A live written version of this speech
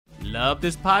Love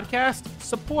this podcast?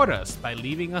 Support us by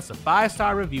leaving us a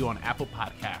 5-star review on Apple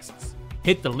Podcasts.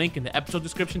 Hit the link in the episode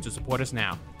description to support us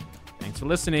now. Thanks for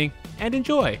listening and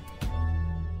enjoy.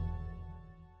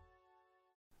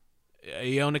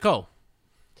 Yo, Nicole.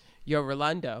 Yo,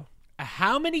 Rolando.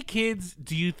 How many kids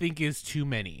do you think is too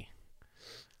many?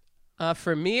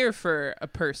 For me or for a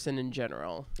person in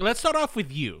general? Let's start off with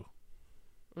you.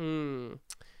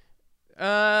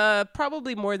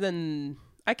 Probably more than...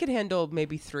 I could handle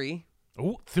maybe 3.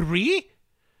 Oh, 3?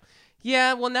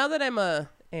 Yeah, well, now that I'm a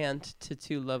aunt to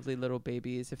 2 lovely little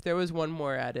babies, if there was one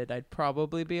more added, I'd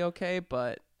probably be okay,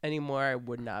 but anymore I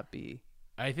would not be.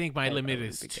 I think my limit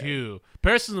is 2.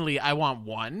 Personally, I want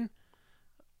 1.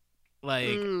 But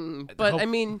I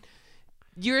mean,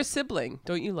 you're a sibling.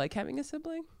 Don't you like having a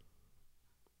sibling?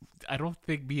 I don't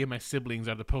think me and my siblings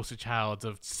are the poster child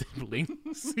of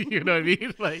siblings. You know what I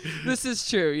mean? Like, this is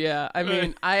true. Yeah, I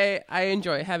mean, I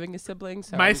enjoy having a sibling.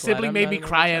 So my sibling made me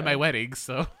cry at my wedding.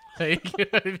 So, like, you know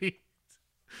what I mean?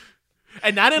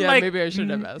 And not in maybe I should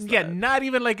have asked. Yeah, that. not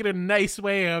even like in a nice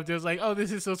way of just like, oh,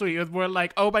 this is so sweet. It was more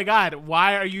like, oh my god,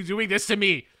 why are you doing this to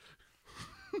me?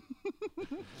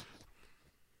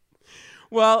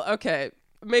 Well, okay,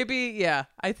 maybe yeah.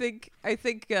 I think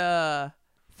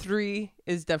 3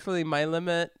 is definitely my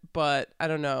limit, but I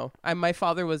don't know. My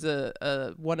father was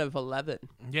a one of 11.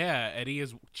 Yeah, Eddie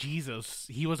is Jesus.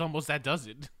 He was almost that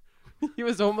dozen. He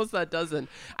was almost that dozen.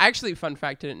 Actually, fun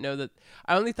fact, I didn't know that.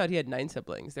 I only thought he had 9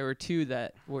 siblings. There were 2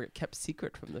 that were kept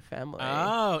secret from the family.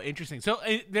 Oh, interesting. So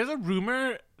there's a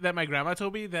rumor that my grandma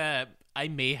told me that I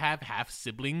may have half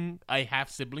sibling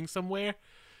somewhere.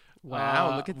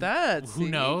 Wow, look at that. Who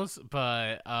knows?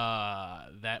 But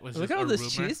that was look just at all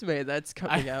this rumor. chisme that's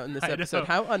coming out in this episode.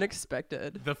 How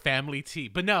unexpected. The family tea.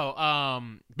 But no, I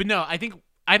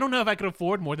don't know if I could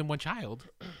afford more than 1 child.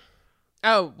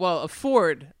 Oh, well,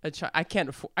 afford a child. I can't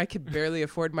afford. I could barely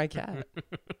afford my cat.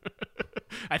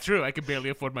 That's true. I could barely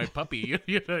afford my puppy.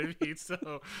 You know what I mean?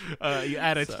 So you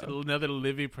add another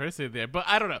living person there. But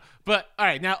I don't know. But all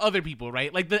right, now other people,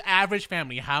 right? Like the average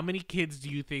family, how many kids do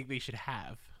you think they should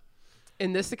have?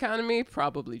 In this economy,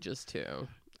 probably just 2.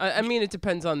 I mean, it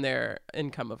depends on their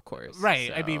income, of course. Right.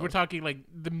 So. I mean, we're talking like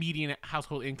the median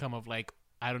household income of like,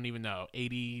 I don't even know,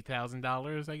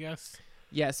 $80,000, I guess.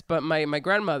 Yes, but my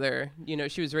grandmother,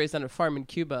 she was raised on a farm in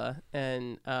Cuba,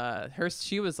 and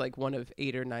she was like one of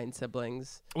 8 or 9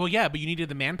 siblings. Well, yeah, but you needed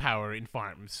the manpower in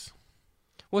farms.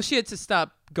 Well, she had to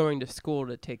stop going to school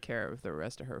to take care of the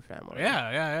rest of her family.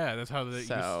 Yeah. That's how it used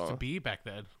to be back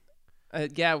then.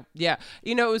 Yeah.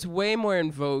 It was way more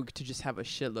in vogue to just have a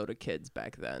shitload of kids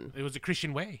back then. It was a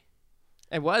Christian way.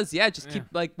 It was, yeah. Keep,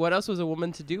 like, what else was a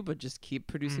woman to do but just keep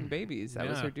producing babies? That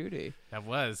was her duty. That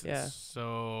was. Yeah.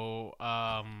 So,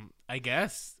 I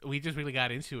guess we just really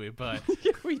got into it, but.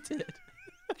 Yeah, we did.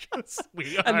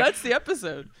 We are. And that's the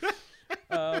episode.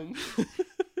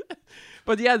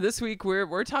 But yeah, this week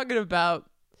we're talking about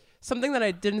something that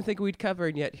I didn't think we'd cover,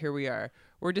 and yet here we are.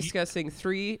 We're discussing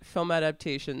 3 film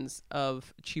adaptations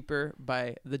of Cheaper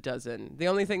by the Dozen. The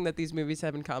only thing that these movies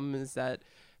have in common is that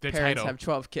their parents title. have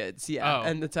 12 kids. Yeah, oh,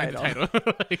 and the title.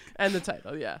 And the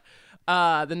title, yeah.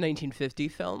 The 1950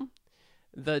 film,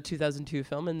 the 2002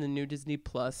 film, and the new Disney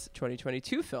Plus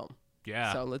 2022 film.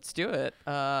 Yeah. So let's do it.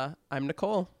 I'm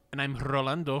Nicole. And I'm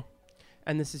Rolando.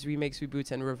 And this is Remakes, Reboots,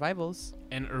 and Revivals.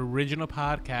 An original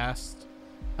podcast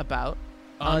about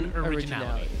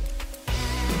unoriginality.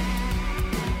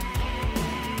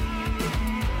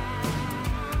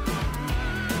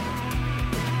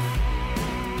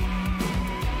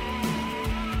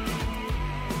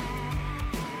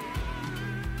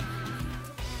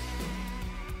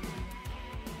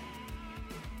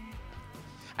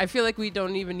 I feel like we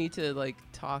don't even need to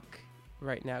talk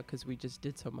right now because we just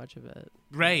did so much of it.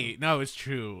 Right. No, it's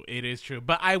true. It is true.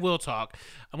 But I will talk.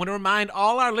 I want to remind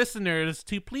all our listeners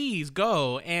to please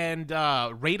go and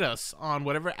rate us on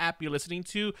whatever app you're listening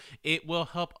to. It will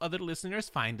help other listeners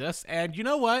find us. And you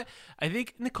know what? I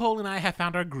think Nicole and I have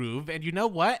found our groove. And you know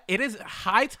what? It is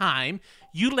high time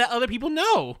you let other people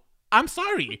know. I'm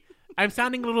sorry. I'm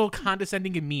sounding a little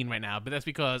condescending and mean right now, but that's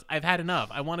because I've had enough.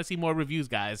 I want to see more reviews,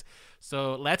 guys.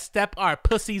 So let's step our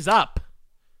pussies up.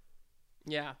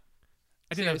 Yeah.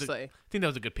 I think that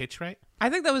was a good pitch, right? I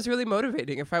think that was really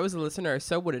motivating. If I was a listener, I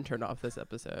so wouldn't turn off this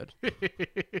episode.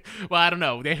 Well, I don't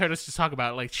know. They heard us just talk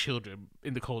about like children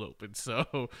in the cold open,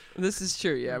 so this is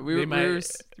true. Yeah, we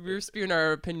were spewing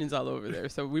our opinions all over there,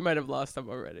 so we might have lost them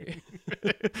already.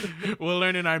 We'll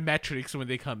learn in our metrics when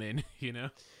they come in,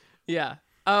 Yeah.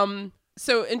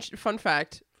 So fun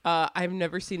fact. I've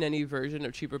never seen any version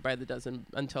of Cheaper by the Dozen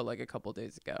until like a couple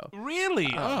days ago.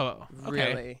 Really? Oh,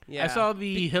 okay. Really? Yeah. I saw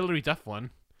the Hillary Duff one.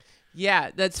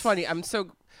 Yeah, that's funny. I'm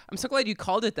so glad you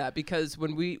called it that, because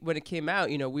when it came out,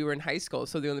 we were in high school,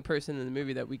 so the only person in the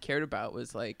movie that we cared about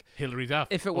was like, Hilary Duff.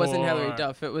 if it wasn't Hilary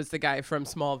Duff, it was the guy from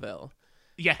Smallville.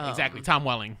 Yeah, exactly. Tom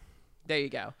Welling. There you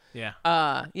go. Yeah.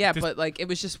 But like it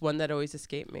was just one that always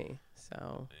escaped me.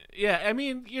 So yeah, I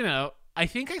mean, I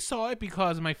think I saw it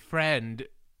because my friend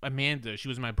Amanda, she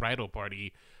was my bridal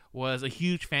party, was a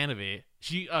huge fan of it.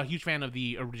 She a huge fan of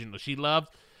the original. She loved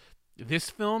this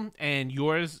film and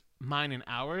Yours, Mine, and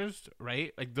Ours,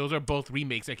 right? Like those are both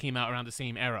remakes that came out around the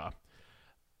same era.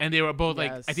 And they were both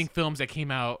like I think films that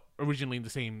came out originally in the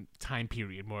same time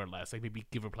period, more or less. Like maybe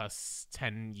give or plus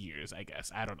 10 years, I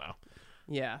guess. I don't know.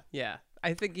 Yeah.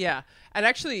 I think, yeah. And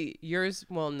actually,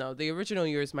 the original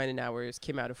Yours, Mine, and Ours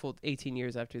came out a full 18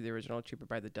 years after the original Cheaper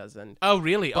by the Dozen. Oh,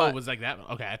 really? It was like that?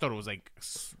 Okay, I thought it was like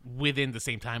within the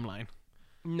same timeline.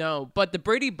 No, but the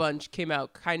Brady Bunch came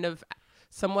out kind of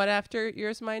somewhat after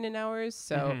Yours, Mine, and Ours.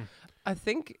 So I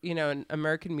think,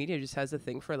 American media just has a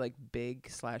thing for like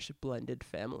big/blended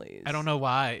families. I don't know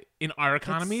why. In our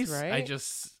economies, right?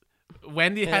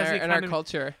 Wendy has in our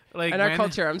culture. Like in our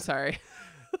culture, I'm sorry.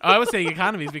 I was saying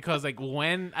economies because like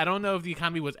I don't know if the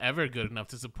economy was ever good enough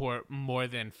to support more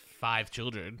than 5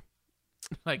 children.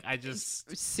 Like I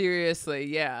just seriously,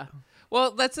 yeah.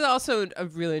 Well, that's also a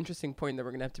really interesting point that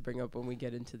we're gonna have to bring up when we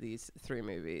get into these 3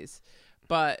 movies.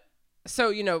 But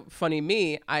so funny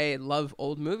me, I love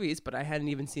old movies, but I hadn't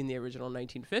even seen the original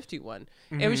 1951.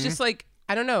 It was just like,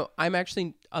 I don't know. I'm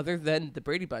actually, other than the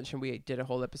Brady Bunch, and we did a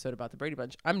whole episode about the Brady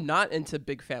Bunch, I'm not into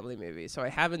big family movies, so I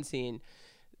hadn't seen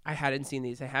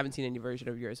these. I haven't seen any version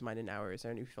of Yours, Mine, and Ours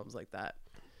or any films like that.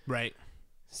 Right.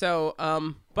 So,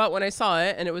 but when I saw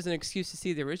it and it was an excuse to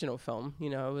see the original film,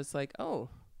 it was like, oh,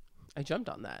 I jumped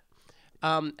on that.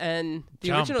 And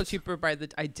the original Cheaper by the,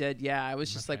 I did, yeah. I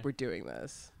was just like, we're doing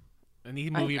this. And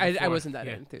the movie I wasn't that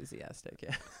enthusiastic,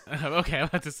 yeah. Okay, I'll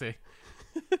have to see.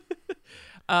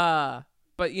 But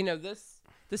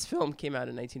this film came out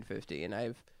in 1950, and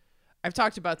I've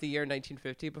talked about the year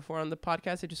 1950 before on the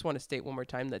podcast. I just want to state one more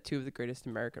time that 2 of the greatest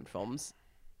American films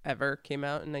ever came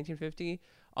out in 1950,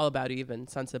 All About Eve and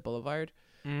Sunset Boulevard.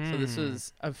 So this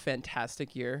was a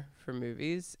fantastic year for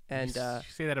movies. And you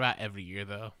say that about every year,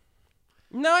 though.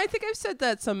 No, I think I've said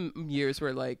that some years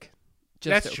were like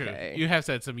just That's okay. True. You have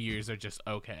said some years are just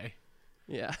okay.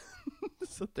 Yeah.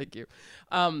 So thank you.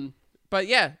 But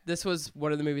yeah, this was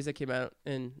one of the movies that came out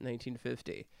in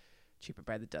 1950. Cheaper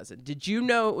by the Dozen. Did you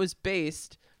know it was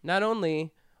based not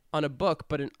only on a book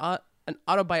but an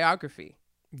autobiography?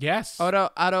 Yes.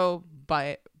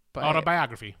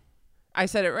 Autobiography. I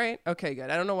said it right? Okay, good.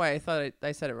 I don't know why I thought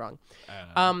I said it wrong.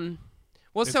 Well,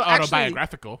 it's so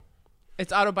autobiographical. Actually,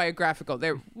 it's autobiographical.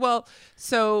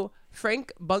 So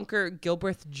Frank Bunker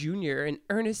Gilbreth Jr. and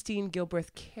Ernestine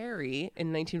Gilbreth Carey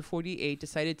in 1948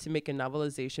 decided to make a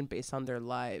novelization based on their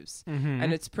lives.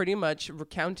 And it's pretty much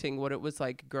recounting what it was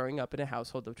like growing up in a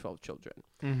household of 12 children.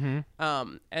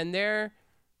 And their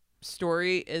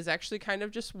story is actually kind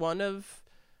of just one of,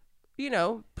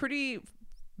 pretty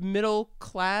middle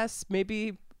class,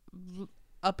 maybe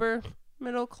upper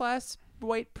middle class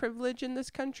white privilege in this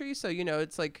country. So,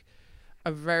 it's like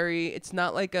it's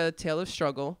not like a tale of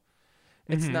struggle.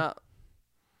 It's not,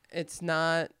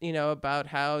 about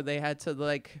how they had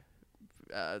to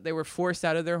they were forced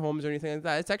out of their homes or anything like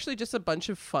that. It's actually just a bunch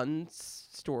of fun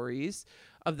stories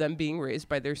of them being raised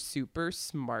by their super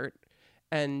smart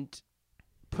and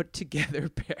put together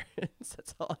parents.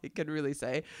 That's all I could really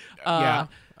say. Yeah,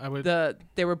 I would.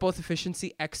 They were both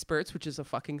efficiency experts, which is a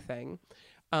fucking thing.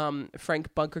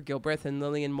 Frank Bunker Gilbreth and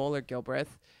Lillian Moeller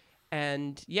Gilbreth.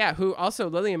 And yeah, who also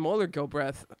Lillian Moeller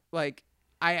Gilbreth, like,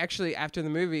 I actually, after the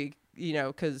movie,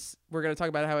 because we're going to talk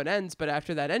about how it ends, but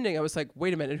after that ending, I was like,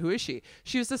 wait a minute, who is she?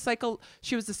 She was a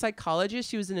psychologist.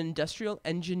 She was an industrial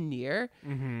engineer.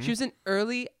 She was an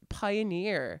early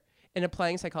pioneer in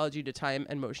applying psychology to time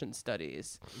and motion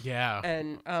studies. Yeah.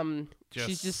 And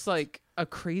she's just like a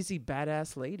crazy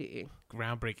badass lady.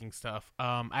 Groundbreaking stuff.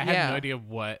 I had no idea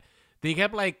what they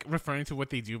kept like referring to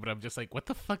what they do, but I'm just like, what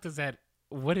the fuck does that?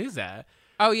 What is that?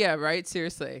 Oh yeah, right.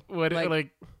 Seriously. What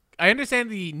like I understand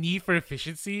the need for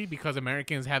efficiency because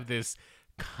Americans have this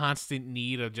constant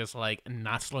need of just like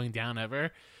not slowing down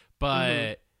ever.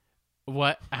 But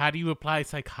how do you apply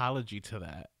psychology to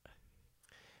that?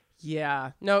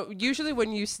 Yeah. No, usually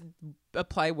when you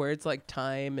apply words like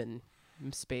time and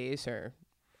space or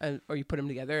you put them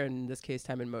together, in this case,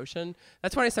 time and motion,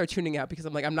 that's when I start tuning out because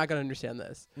I'm like, I'm not going to understand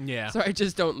this. Yeah. So I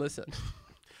just don't listen.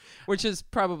 Which is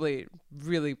probably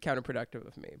really counterproductive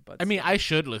of me. But I mean, I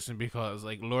should listen because,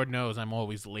 like, Lord knows I'm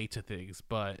always late to things.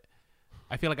 But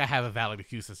I feel like I have a valid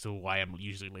excuse as to why I'm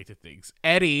usually late to things.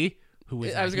 Eddie, who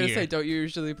is I was going to say, don't you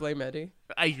usually blame Eddie?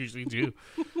 I usually do.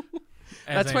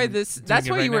 That's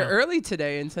why you were early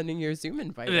today in sending your Zoom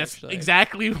invite. That's actually.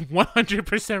 exactly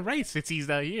 100% right. Since he's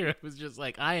not here, it was just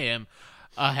like I am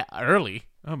early.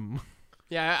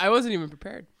 Yeah, I wasn't even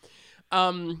prepared.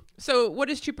 So what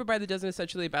is Cheaper by the Dozen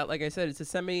essentially about? Like I said, it's a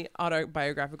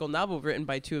semi-autobiographical novel written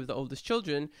by two of the oldest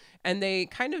children, and they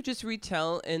kind of just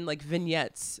retell in like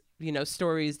vignettes,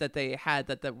 stories that they had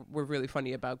that were really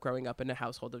funny about growing up in a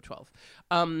household of 12.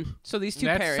 So these two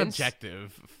That's parents.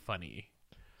 subjective funny.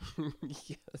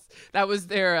 Yes, that was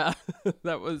their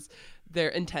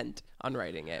intent on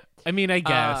writing it. I mean, I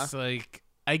guess I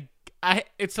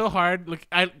it's so hard. Like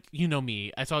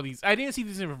me. I saw these. I didn't see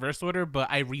these in reverse order, but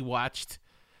I rewatched.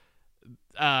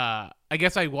 I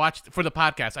guess I watched for the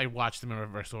podcast. I watched them in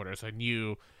reverse order, so I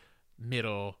knew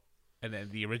middle and then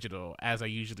the original as I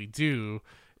usually do.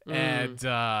 And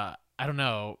I don't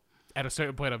know. At a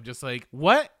certain point, I'm just like,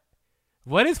 what?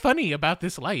 What is funny about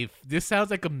this life? This sounds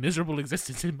like a miserable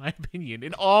existence, in my opinion.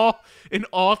 In all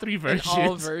three versions. In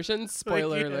all versions.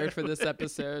 Spoiler alert for this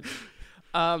episode.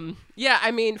 Yeah, I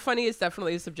mean, funny is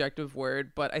definitely a subjective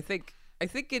word, but I think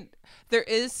there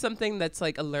is something that's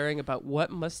like alluring about what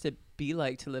must it be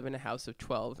like to live in a house of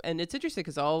 12. And it's interesting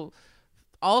because all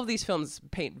of these films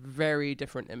paint very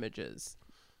different images.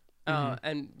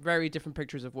 And very different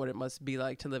pictures of what it must be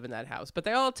like to live in that house. But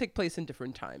they all take place in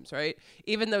different times, right?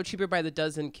 Even though Cheaper by the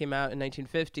Dozen came out in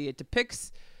 1950, it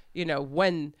depicts,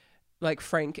 when like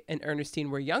Frank and Ernestine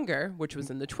were younger, which was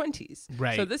in the 20s.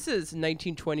 Right. So this is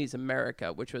 1920s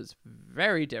America, which was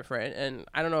very different. And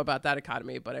I don't know about that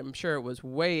economy, but I'm sure it was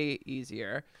way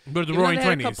easier. But the Roaring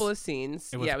 20s. A couple of scenes.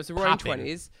 It was the Roaring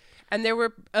 20s. And they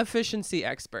were efficiency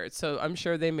experts, so I'm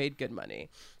sure they made good money.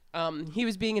 He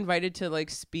was being invited to like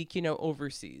speak,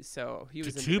 overseas. So he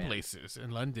was to in two places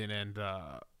in London and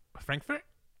Frankfurt,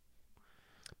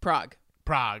 Prague.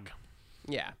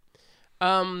 Yeah.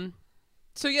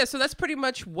 So that's pretty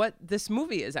much what this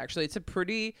movie is. Actually, it's a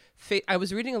pretty. I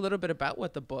was reading a little bit about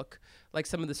what the book, like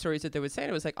some of the stories that they would say, and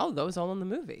it was like, oh, that was all in the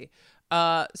movie.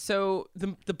 So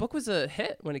the book was a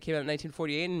hit when it came out in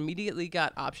 1948, and immediately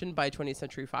got optioned by 20th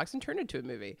Century Fox and turned into a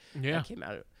movie. Yeah, it came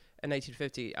out in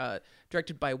 1950,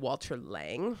 directed by Walter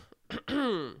Lang,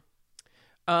 who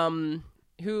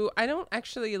I don't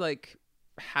actually like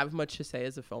have much to say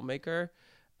as a filmmaker.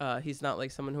 He's not like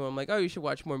someone who I'm like, oh, you should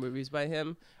watch more movies by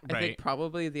him. Right. I think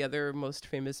probably the other most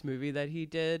famous movie that he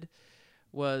did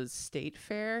was State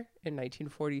Fair in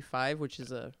 1945, which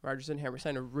is a Rodgers and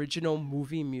Hammerstein original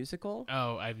movie musical.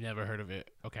 Oh, I've never heard of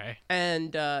it. Okay.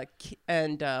 And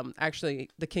actually,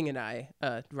 The King and I,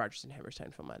 Rodgers and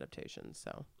Hammerstein film adaptation.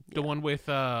 So the one with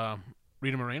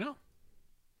Rita Moreno.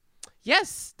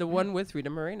 Yes, the one with Rita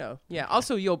Moreno. Yeah,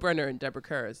 also Yul Brynner and Deborah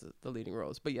Kerr as the leading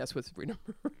roles, but yes, with Rita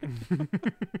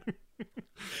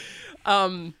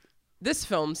Moreno. This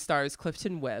film stars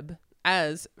Clifton Webb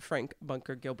as Frank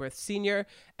Bunker Gilbreth Sr.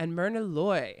 and Myrna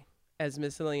Loy as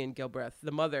Miss Lillian Gilbreth,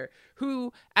 the mother,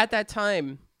 who at that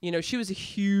time, she was a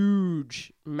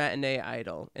huge matinee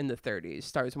idol in the 30s.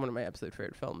 Stars one of my absolute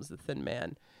favorite films, The Thin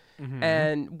Man. Mm-hmm.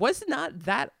 And was not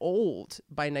that old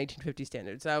by 1950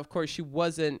 standards. Now, of course, she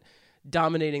wasn't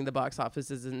dominating the box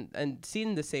offices and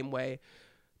seen the same way.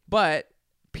 But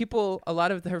a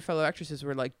lot of her fellow actresses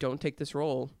were like, don't take this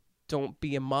role. Don't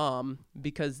be a mom,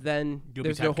 because then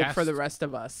there's no hope for the rest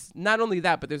of us. Not only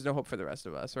that, but there's no hope for the rest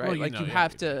of us, right? Well, you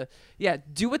have to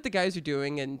do what the guys are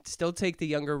doing and still take the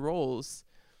younger roles.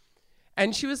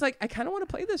 And she was like, I kind of want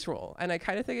to play this role, and I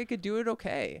kind of think I could do it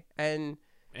okay. And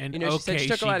she said she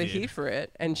took a lot of heat for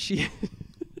it, and she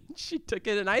took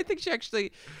it. And I think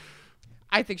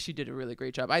she did a really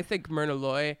great job. I think Myrna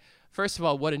Loy, first of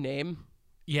all, what a name.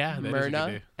 Yeah,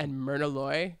 Myrna and Myrna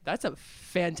Loy. That's a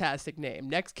fantastic name.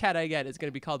 Next cat I get is going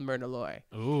to be called Myrna Loy.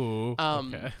 Ooh,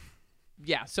 okay.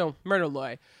 Yeah, so Myrna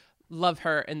Loy. Love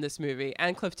her in this movie.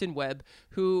 And Clifton Webb,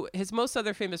 who his most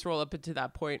other famous role up until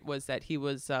that point was that he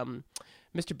was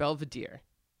Mr. Belvedere.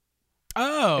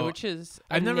 Oh, which is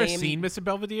I've never seen Mr.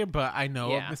 Belvedere, but I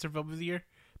know of Mr. Belvedere.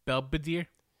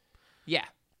 Yeah,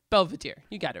 Belvedere.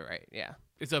 You got it right. Yeah,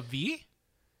 it's a V.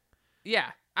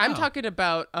 Yeah, I'm talking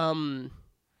about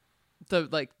the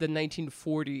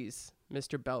 1940s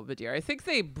Mr. Belvedere. I think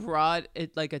they brought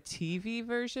it like a TV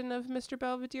version of Mr.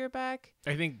 Belvedere back.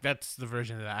 I think that's the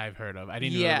version that I've heard of. I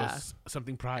didn't know it was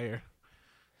something prior.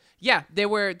 Yeah, there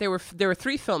were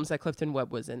 3 films that Clifton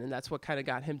Webb was in, and that's what kind of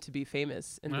got him to be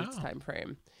famous in this time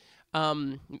frame.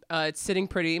 It's Sitting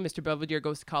Pretty, Mr. Belvedere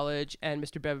Goes to College, and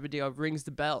Mr. Belvedere Rings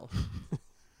the Bell.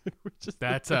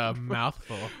 That's a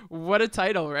mouthful. What a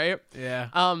title, right? Yeah.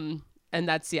 And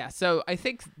that's, yeah. So I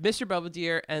think Mr.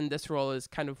 Belvedere and this role is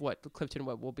kind of what Clifton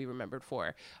Webb will be remembered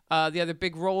for. The other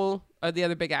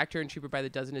big actor in Cheaper by the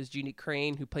Dozen is Jeannie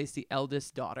Crane, who plays the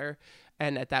eldest daughter.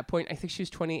 And at that point, I think she was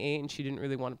 28 and she didn't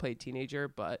really want to play a teenager,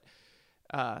 but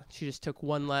she just took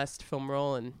one last film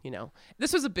role. And,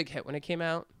 this was a big hit when it came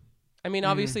out. I mean,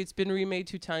 obviously it's been remade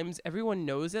 2 times. Everyone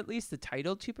knows at least the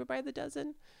title Cheaper by the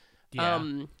Dozen. Yeah.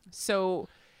 So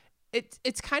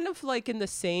it's kind of like in the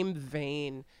same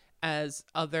vein as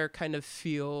other kind of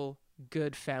feel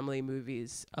good family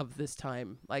movies of this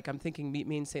time. Like I'm thinking Meet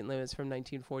Me in St. Louis from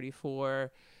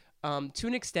 1944. To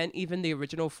an extent, even the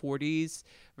original 40s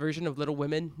version of Little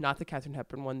Women, not the Katharine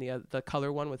Hepburn one, the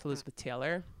color one with Elizabeth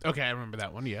Taylor. Okay, I remember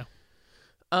that one. Yeah.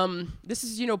 This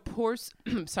is,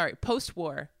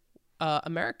 post-war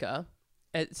America.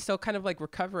 It's still kind of like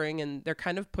recovering, and they're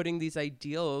kind of putting these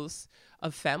ideals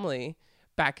of family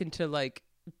back into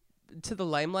to the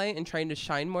limelight and trying to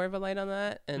shine more of a light on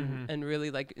that and really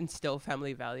like instill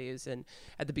family values. And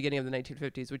at the beginning of the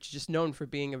 1950s, which is just known for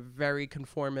being a very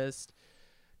conformist,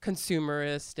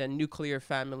 consumerist, and nuclear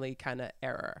family kind of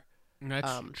era.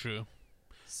 That's true.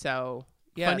 So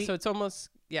yeah, so it's almost,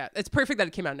 it's perfect that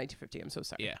it came out in 1950. I'm so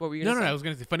sorry. Yeah. What were you gonna say? No, I was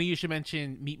going to say, funny you should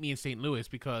mention Meet Me in St. Louis,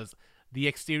 because the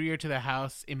exterior to the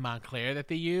house in Montclair that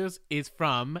they use is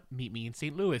from Meet Me in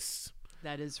St. Louis.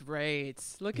 That is right.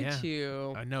 Look at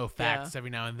you. I know facts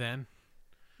every now and then.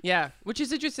 Yeah, which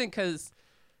is interesting because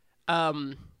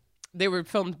they were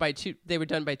done by 2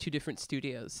 different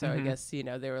studios. So I guess, they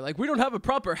were like, we don't have a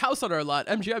proper house on our lot.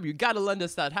 MGM, you got to lend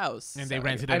us that house. And they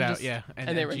rented it out, yeah.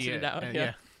 And they rented it out,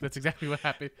 yeah. That's exactly what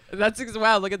happened.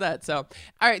 Wow, look at that. So,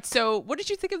 all right, so what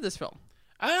did you think of this film?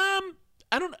 I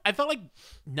felt like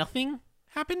nothing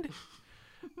happened.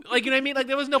 Like, you know what I mean? Like,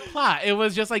 there was no plot. It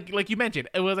was just like you mentioned,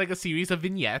 it was like a series of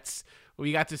vignettes where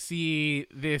we got to see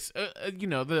this,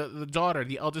 the daughter,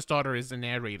 the eldest daughter is the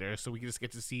narrator. So we just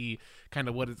get to see kind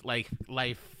of what it's like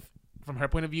life from her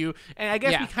point of view. And I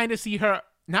guess we kind of see her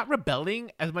not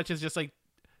rebelling as much as just like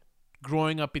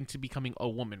growing up into becoming a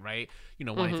woman, right?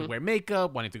 Wanting to wear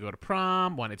makeup, wanting to go to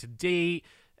prom, wanting to date,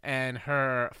 and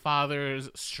her father's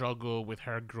struggle with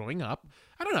her growing up.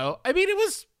 I don't know. I mean, it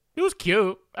was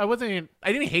cute. I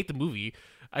didn't hate the movie.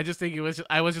 I just think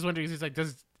I was just wondering, it's like,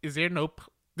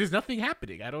 there's nothing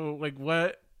happening. I don't like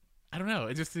what, I don't know.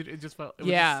 It just felt, it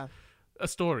was just a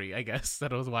story, I guess,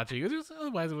 that I was watching.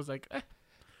 Otherwise it was like, eh.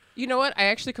 You know what? I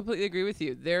actually completely agree with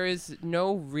you. There is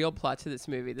no real plot to this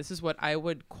movie. This is what I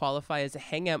would qualify as a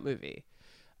hangout movie,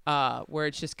 where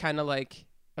it's just kind of like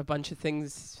a bunch of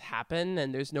things happen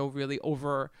and there's no really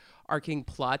overarching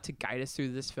plot to guide us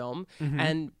through this film.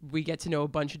 And we get to know a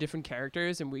bunch of different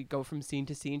characters and we go from scene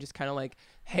to scene, just kind of like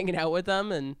hanging out with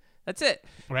them, and that's it.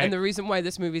 Right. And the reason why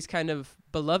this movie is kind of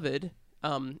beloved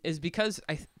is because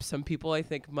some people, I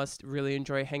think, must really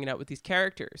enjoy hanging out with these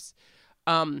characters.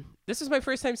 This was my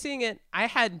first time seeing it. I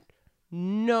had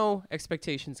no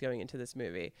expectations going into this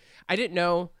movie. I didn't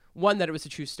know, one, that it was a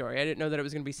true story. I didn't know that it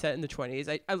was going to be set in the 20s.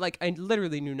 I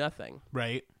literally knew nothing.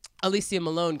 Right. Alicia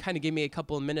Malone kind of gave me a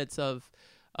couple of minutes of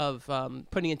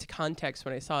putting into context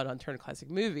when I saw it on Turner Classic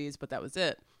Movies, but that was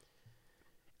it.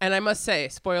 And I must say,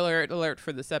 spoiler alert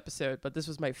for this episode, but this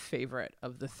was my favorite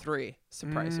of the 3.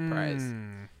 Surprise, surprise.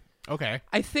 Okay.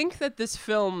 I think that this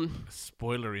film...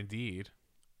 Spoiler indeed.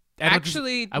 I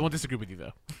won't disagree with you,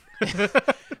 though.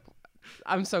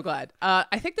 I'm so glad.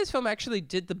 I think this film actually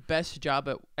did the best job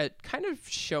at kind of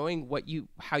showing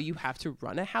how you have to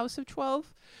run a house of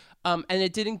 12. And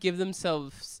it didn't give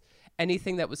themselves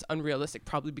anything that was unrealistic,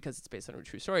 probably because it's based on a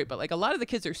true story. But like a lot of the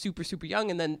kids are super, super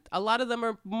young. And then a lot of them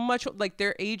are much like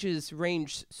their ages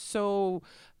range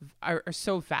are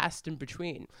so vast in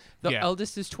between. The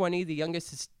eldest is 20. The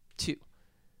youngest is 2.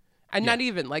 And not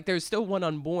even like there's still one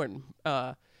unborn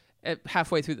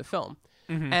halfway through the film.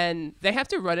 And they have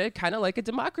to run it kind of like a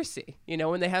democracy.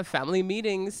 When they have family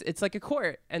meetings, it's like a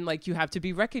court, and like you have to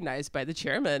be recognized by the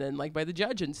chairman and like by the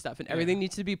judge and stuff, and everything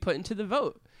needs to be put into the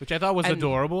vote. Which I thought was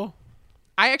adorable.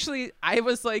 I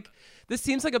was like, this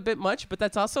seems like a bit much, but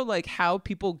that's also like how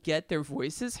people get their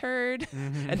voices heard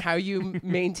and how you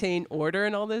maintain order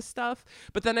and all this stuff.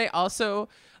 But then I also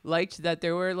liked that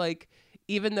there were like,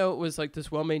 even though it was like this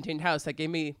well-maintained house, that gave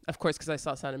me, of course, because I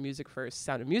saw Sound of Music first,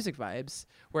 Sound of Music vibes,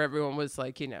 where everyone was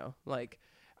like, like,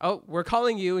 oh, we're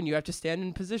calling you and you have to stand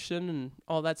in position and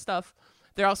all that stuff.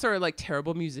 There also are like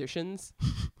terrible musicians.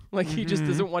 Like he just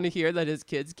doesn't want to hear that his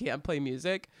kids can't play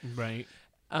music. Right.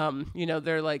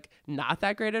 They're like not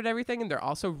that great at everything, and they're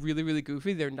also really, really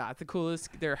goofy. They're not the coolest.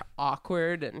 They're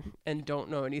awkward and don't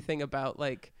know anything about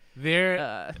like...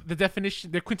 They're the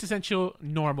definition, they're quintessential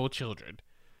normal children.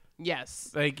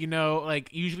 Yes. Like, you know, like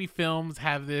usually films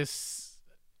have this.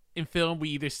 In film, we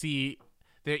either see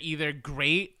they're either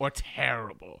great or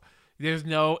terrible. There's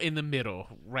no in the middle,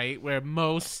 right? Where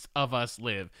most of us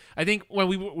live. I think when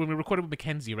we recorded with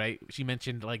Mackenzie, right? She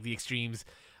mentioned like the extremes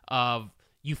of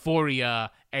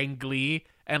Euphoria and Glee,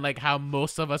 and like how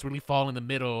most of us really fall in the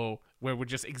middle, where we're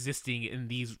just existing in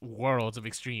these worlds of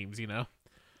extremes. You know?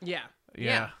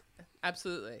 Yeah.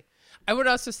 Absolutely. I would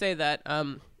also say that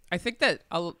I think that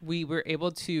we were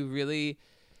able to really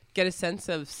get a sense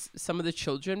of some of the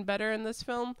children better in this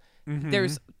film.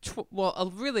 There's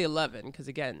really 11, because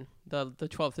again the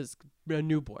 12th is a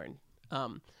newborn,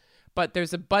 but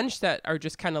there's a bunch that are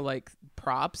just kind of like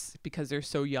props because they're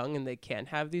so young and they can't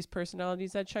have these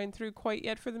personalities that shine through quite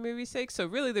yet for the movie's sake. So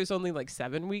really there's only like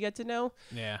 7 we get to know,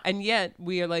 and yet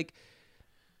we are like,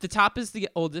 the top is the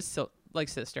oldest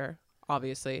sister,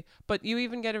 obviously, but you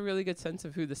even get a really good sense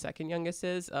of who the second youngest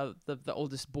is, the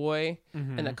oldest boy,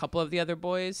 and a couple of the other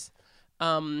boys.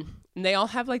 And they all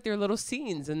have like their little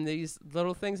scenes and these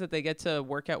little things that they get to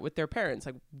work out with their parents.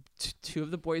 Like 2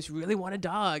 of the boys really want a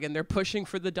dog and they're pushing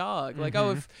for the dog. Like,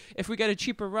 oh, if we get a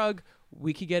cheaper rug,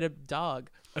 we could get a dog.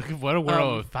 What a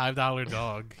world. $5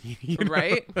 dog. You know?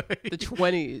 Right? The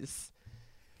 20s.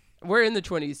 We're in the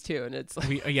 20s too. And it's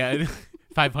like,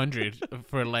 500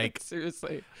 for like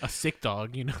seriously a sick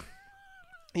dog, you know?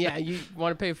 Yeah. You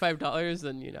want to pay $5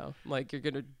 and, you know, like you're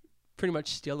going to pretty much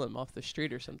steal him off the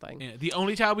street or something. Yeah, the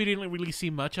only child we didn't really see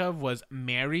much of was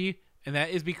Mary, and that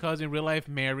is because in real life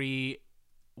Mary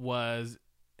was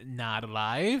not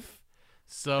alive.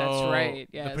 So that's right.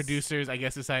 Yes. The producers, I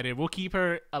guess, decided we'll keep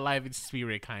her alive in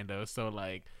spirit, kind of. So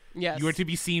like, yes, you were to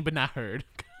be seen but not heard,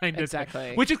 kind of.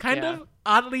 Exactly. Which is kind of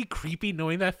oddly creepy,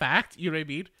 knowing that fact. You know what I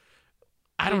mean?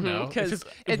 I don't know. It's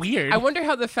just weird. I wonder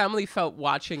how the family felt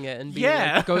watching it and being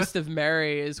like, the ghost of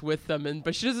Mary is with them,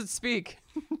 but she doesn't speak.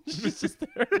 She's just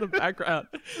there in the background.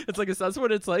 It's like, is that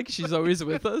what it's like? She's always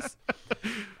with us.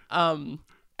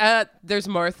 There's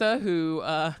Martha, who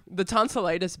the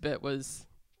tonsillitis bit was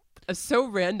so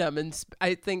random, and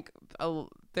I think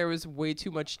there was way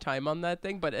too much time on that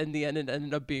thing, but in the end it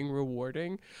ended up being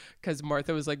rewarding because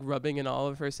Martha was like rubbing in all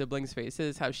of her siblings'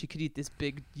 faces how she could eat this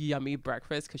big yummy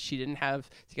breakfast because she didn't have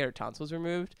to get her tonsils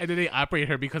removed, and then they operate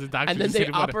her because the doctor, and then they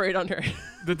operate on her.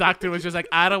 The doctor was just like,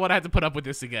 I don't want to have to put up with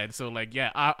this again, so like,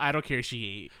 yeah, I don't care if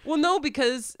she ate. Well, no,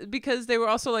 because they were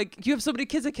also like, you have so many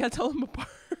kids, I can't tell them apart.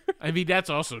 I mean, that's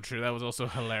also true. That was also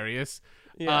hilarious.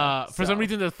 Yeah, for some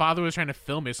reason the father was trying to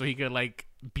film it so he could like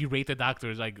berate the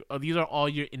doctors, like, oh, these are all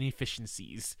your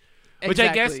inefficiencies. Which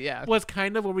exactly, I guess was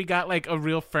kind of where we got like a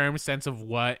real firm sense of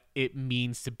what it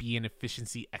means to be an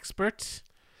efficiency expert.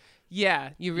 Yeah,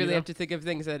 you really have to think of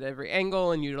things at every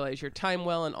angle and utilize your time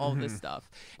well and all this stuff.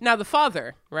 Now, the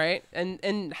father, right?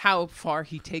 And how far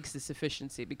he takes this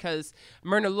efficiency, because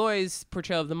Myrna Loy's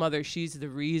portrayal of the mother, she's the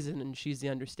reason and she's the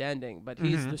understanding, but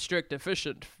he's the strict,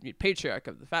 efficient patriarch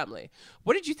of the family.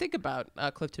 What did you think about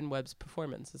Clifton Webb's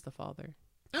performance as the father?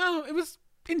 Oh, it was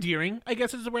endearing, I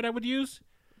guess is the word I would use.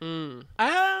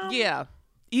 Yeah.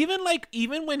 Even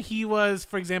when he was,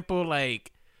 for example,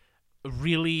 like,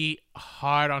 really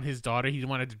hard on his daughter, he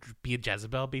wanted to be a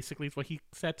Jezebel, basically is what he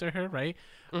said to her, right?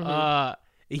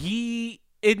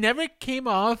 It never came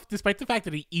off, despite the fact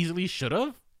that he easily should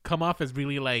have come off as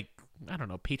really, like, I don't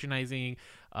know, patronizing,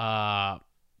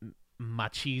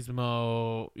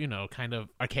 machismo, you know, kind of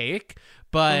archaic,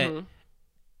 but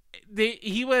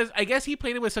I guess he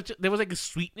played it with there was like a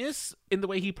sweetness in the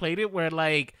way he played it, where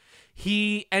like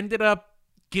he ended up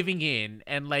giving in,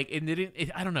 and like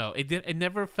I don't know, it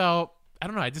never felt, I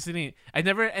don't know, I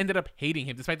never ended up hating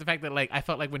him, despite the fact that like I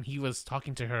felt like when he was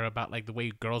talking to her about like the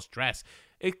way girls dress,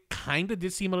 it kind of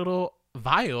did seem a little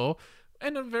vile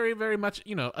and a very, very much,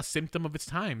 you know, a symptom of its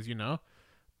times, you know,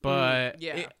 but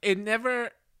it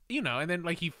never, you know, and then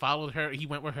like he followed her, he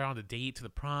went with her on the date to the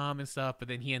prom and stuff, but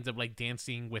then he ends up like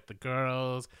dancing with the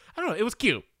girls. I don't know, it was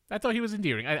cute. I thought he was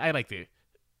endearing. I liked it.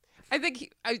 I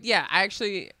think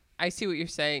I see what you're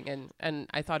saying, and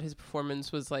I thought his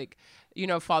performance was like, you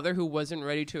know, father who wasn't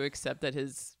ready to accept that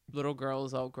his little girl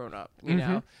is all grown up, you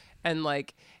know, and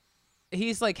like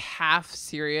he's like half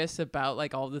serious about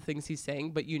like all the things he's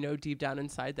saying, but you know deep down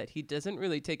inside that he doesn't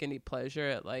really take any pleasure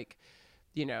at like,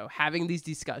 you know, having these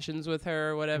discussions with her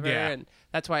or whatever, and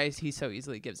that's why he so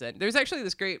easily gives in. There's actually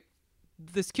this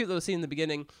cute little scene in the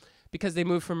beginning because they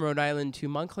moved from Rhode Island to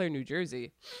Montclair, New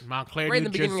Jersey. Montclair, right New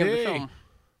in the beginning Jersey. of the film.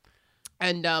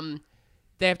 And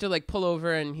they have to like pull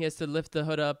over, and he has to lift the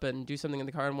hood up and do something in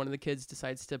the car, and one of the kids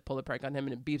decides to pull a prank on him,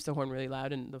 and it beeps the horn really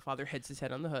loud, and the father hits his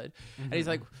head on the hood, and he's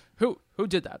like, who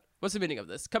did that? What's the meaning of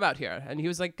this? Come out here. And he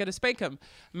was like gonna spank him.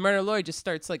 Myrna Loy just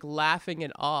starts like laughing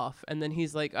it off, and then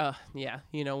he's like, yeah,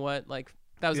 you know what, like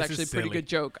that was This actually a is pretty silly. good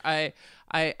joke. I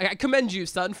commend you,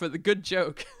 son, for the good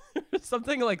joke.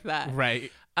 Something like that.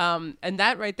 Right. And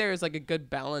that right there is like a good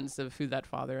balance of who that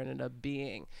father ended up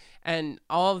being. And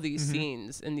all of these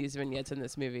scenes in these vignettes in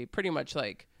this movie pretty much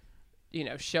like, you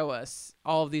know, show us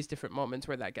all of these different moments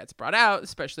where that gets brought out,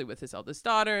 especially with his eldest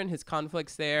daughter and his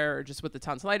conflicts there, or just with the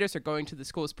tonsillitis, or going to the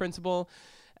school's principal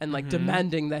and like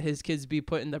demanding that his kids be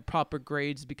put in the proper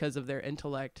grades because of their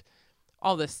intellect,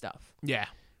 all this stuff. Yeah.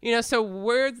 You know, so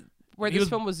where He this was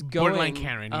film was borderline going,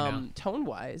 Karen, you know. tone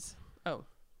wise. Oh,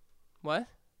 what?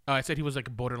 Oh, I said he was like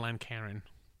a borderline Karen.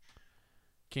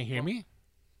 Can't hear me?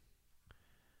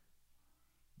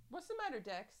 What's the matter,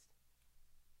 Dex?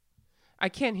 I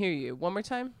can't hear you. One more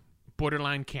time.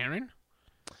 Borderline Karen?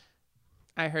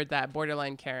 I heard that.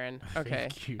 Borderline Karen. Okay.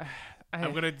 Thank you.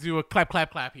 I'm going to do a clap,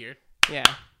 clap, clap here. Yeah.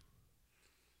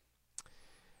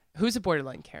 Who's a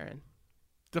borderline Karen?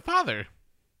 The father.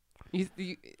 Karen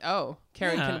Yeah.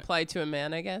 can apply to a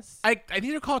man, I guess. I think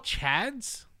they're called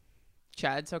Chads,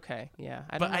 Chad's okay. Yeah.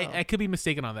 I but don't know. I could be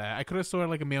mistaken on that. I could have saw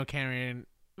like a male Karen,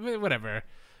 whatever.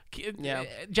 Yeah.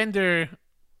 Gender,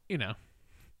 you know.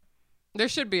 There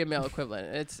should be a male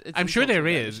equivalent. It's I'm sure there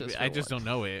insulting that it's is. just I for just one. don't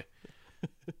know it.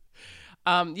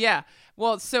 Yeah.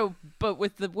 Well, but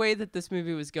with the way that this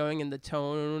movie was going and the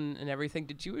tone and everything,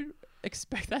 did you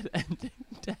expect that ending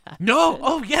to happen? No.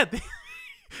 Oh, yeah.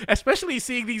 Especially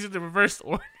seeing these in the reverse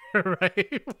order,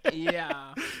 right?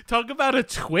 Yeah. Talk about a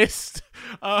twist.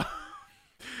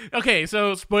 Okay,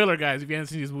 so spoiler, guys, if you haven't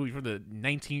seen this movie from the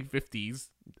 1950s,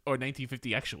 or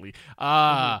 1950 actually,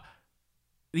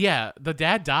 yeah, the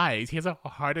dad dies. He has a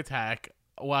heart attack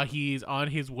while he's on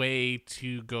his way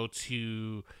to go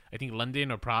to, I think,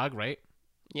 London or Prague, right?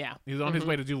 Yeah. He's on his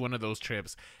way to do one of those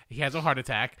trips. He has a heart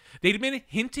attack. They'd been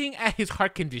hinting at his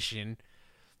heart condition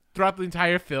throughout the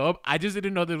entire film. I just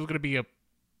didn't know there was going to be a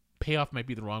payoff, might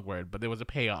be the wrong word, but there was a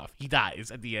payoff. He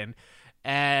dies at the end.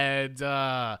 And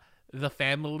the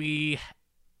family,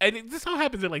 and this all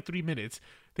happens in like 3 minutes.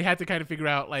 They had to kind of figure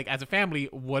out, like, as a family,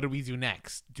 what do we do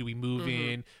next? Do we move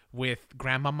in with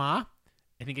grandmama?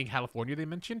 I think in California they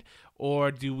mentioned.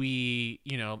 Or do we,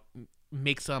 you know,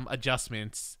 make some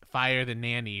adjustments, fire the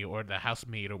nanny or the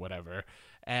housemaid or whatever,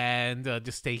 and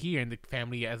just stay here? And the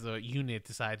family as a unit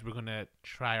decides we're going to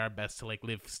try our best to, like,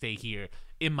 stay here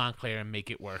in Montclair and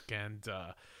make it work. And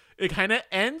it kind of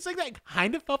ends like that.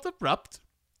 Kind of felt abrupt.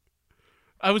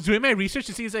 I was doing my research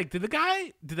to see, it's like, did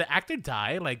the actor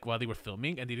die, like, while they were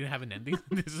filming and they didn't have an ending?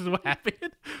 This is what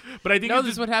happened? But I think No,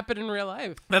 this is what happened in real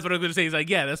life. that's what I'm going to say. Is like,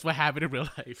 yeah, that's what happened in real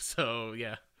life. So,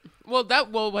 yeah.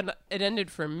 Well, when it ended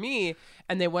for me,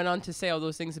 and they went on to say all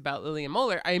those things about Lillian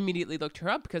Moeller, I immediately looked her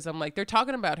up because I'm like, they're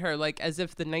talking about her like as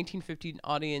if the 1915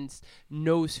 audience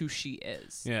knows who she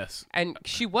is. Yes. And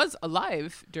she was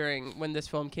alive during when this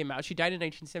film came out. She died in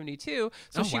 1972,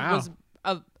 so Oh, she wow. was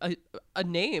a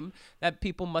name that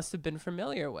people must have been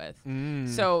familiar with. Mm.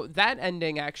 So that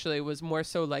ending actually was more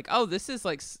so like, oh, this is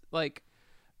like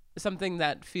something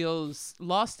that feels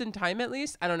lost in time, at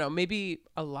least. I don't know. Maybe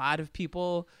a lot of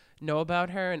people know about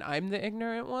her and I'm the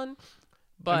ignorant one.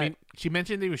 But I mean, she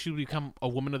mentioned that she would become a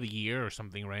woman of the year or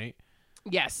something, right?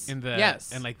 yes. And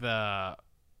like the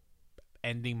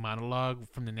ending monologue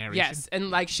from the narration. Yes, and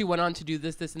like she went on to do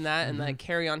this and that and like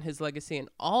carry on his legacy and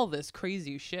all this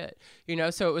crazy shit, you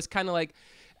know? So it was kind of like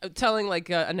telling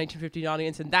like a 1915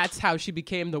 audience, and that's how she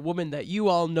became the woman that you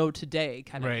all know today,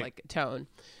 kind of Right. like tone.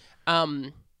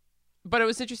 But it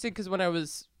was interesting because when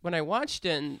I watched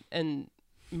it and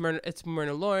it's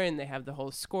Myrna Loy, and they have the whole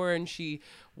score, and she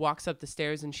walks up the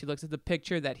stairs and she looks at the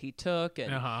picture that he took,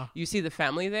 and you see the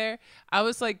family there. I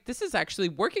was like, this is actually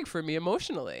working for me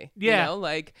emotionally. Yeah. You know?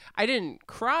 Like, I didn't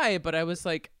cry, but I was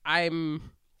like, I feel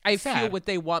Sad. what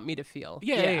they want me to feel.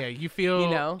 Yeah. You feel, You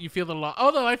know? you feel the loss.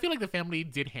 Although I feel like the family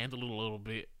did handle it a little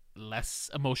bit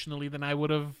less emotionally than I would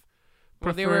have Well,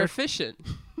 preferred. they were efficient.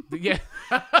 Yeah.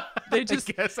 They just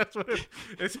I guess that's what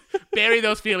it's bury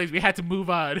those feelings. We had to move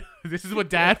on. This is what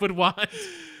Dad would want.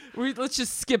 let's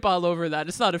just skip all over that.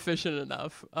 It's not efficient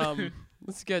enough.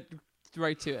 Let's get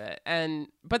right to it.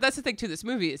 But that's the thing too. This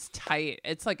movie is tight.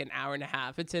 It's like an hour and a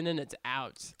half. It's in and it's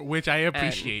out. Which I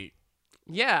appreciate.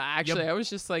 Yeah, actually, I was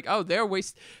just like, oh, they're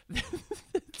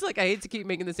it's like I hate to keep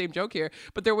making the same joke here,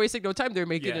 but they're wasting no time. They're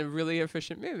making Yeah. a really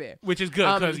efficient movie. Which is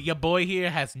good because your boy here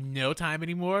has no time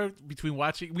anymore between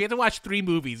watching. We had to watch 3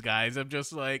 movies, guys. I'm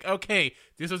just like, okay,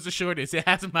 this was the shortest. It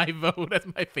has my vote as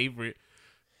my favorite.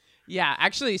 Yeah,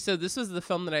 actually, so this was the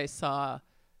film that I saw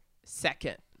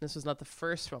second. This was not the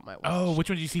first film I watched. Oh, which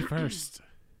one did you see first?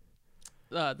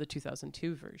 The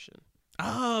 2002 version.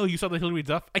 Oh, you saw the Hilary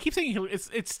Duff. I keep saying Hillary.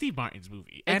 It's Steve Martin's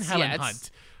movie and Helen it's-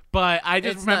 Hunt, but I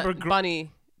just It's remember. not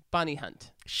Bonnie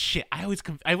Hunt. Shit, I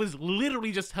was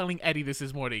literally just telling Eddie this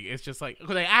morning. It's just like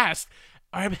because I asked,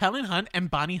 are Helen Hunt and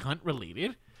Bonnie Hunt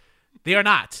related? They are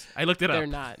not. I looked it up. They're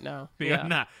not. No, They are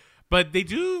not. But they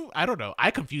do. I don't know.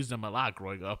 I confused them a lot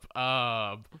growing up.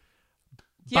 Yeah,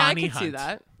 Bonnie I could see Hunt.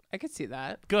 that. I could see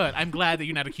that. Good. I'm glad that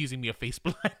you're not accusing me of face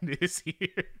blindness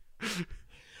here.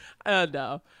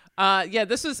 No. Yeah,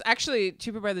 this was actually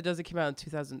Cheaper by the Dozen came out in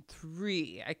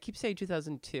 2003. I keep saying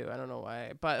 2002. I don't know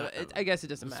why, but I guess it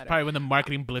doesn't matter. Probably when the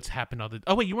marketing blitz happened.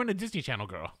 Oh wait, you weren't a Disney Channel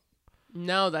girl.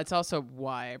 No, that's also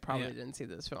why I probably Yeah. didn't see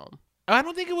this film. I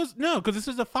don't think it was because this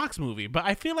is a Fox movie. But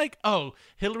I feel like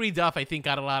Hilary Duff I think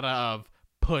got a lot of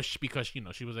push because she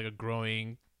was like a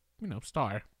growing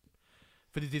star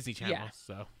for the Disney Channel. Yeah.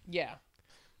 So Yeah.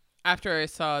 After I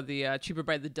saw the Cheaper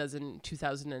by the Dozen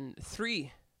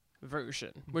 2003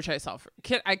 version, which I saw,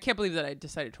 I can't believe that I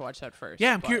decided to watch that first.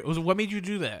 yeah, I'm but, curious. What made you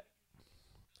do that?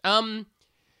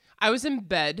 I was in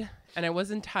bed and I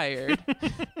wasn't tired,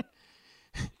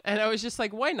 and I was just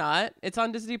like, "Why not? It's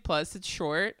on Disney Plus. It's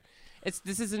short.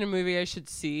 This isn't a movie I should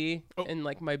see in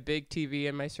like my big TV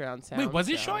and my surround sound." Wait, was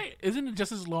it so- short? Isn't it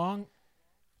just as long?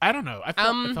 I don't know. It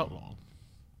felt long.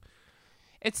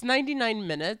 It's 99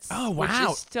 minutes. Oh which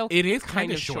wow, is still it is kind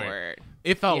kind of of short. short.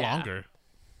 It felt Yeah. longer.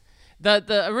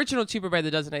 The original Cheaper by the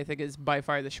Dozen, I think, is by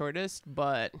far the shortest,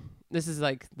 but this is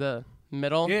like the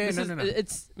middle. Yeah, This no.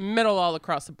 It's middle all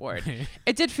across the board.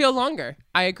 It did feel longer.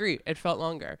 I agree. It felt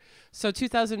longer. So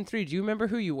 2003, do you remember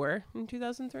who you were in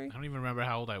 2003? I don't even remember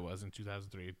how old I was in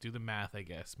 2003. Do the math, I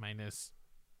guess. Minus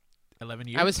 11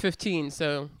 years. I was 15,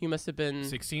 so you must have been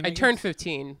 16. I turned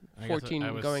 15, I guess 14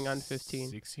 I was going on 15.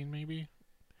 16 maybe.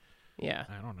 Yeah.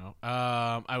 I don't know.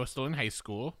 I was still in high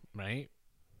school, right?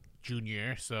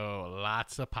 Junior, so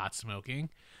lots of pot smoking.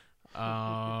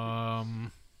 I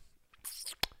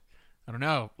don't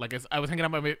know. Like I was hanging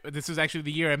out this was actually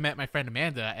the year I met my friend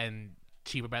Amanda, and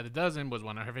Cheaper by the Dozen was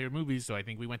one of her favorite movies. So I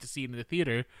think we went to see it in the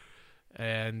theater,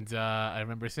 and I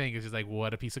remember saying it's just like,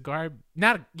 what a piece of garbage.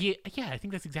 I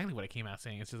think that's exactly what I came out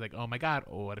saying. It's just like, oh my god,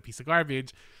 oh what a piece of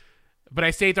garbage. But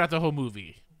I stayed throughout the whole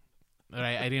movie.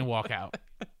 I didn't walk out.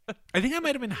 I think I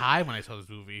might have been high when I saw this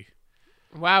movie.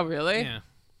 Wow, really? Yeah.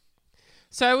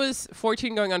 So I was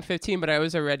 14 going on 15, but I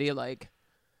was already like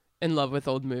in love with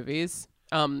old movies.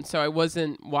 So I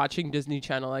wasn't watching Disney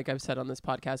Channel like I've said on this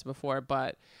podcast before,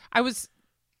 but I was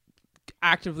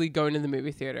actively going to the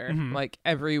movie theater like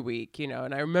every week,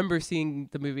 and I remember seeing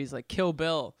the movies like Kill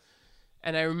Bill,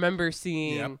 and I remember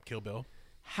seeing Kill Bill.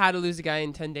 How to Lose a Guy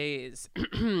in 10 Days.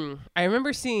 I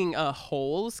remember seeing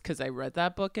Holes because I read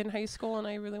that book in high school and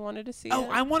I really wanted to see it.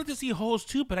 I wanted to see Holes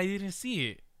too, but I didn't see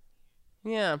it.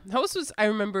 Yeah. Holes was, I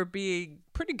remember, being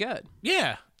pretty good.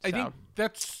 Yeah, I So. think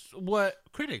that's what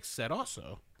critics said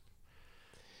also.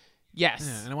 Yes.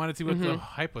 Yeah, and I wanted to see what the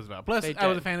hype was about. Plus, They I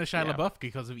was a did. fan of Shia Yeah. LaBeouf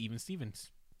because of Even Stevens.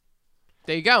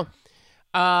 There you go.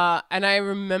 And I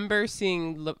remember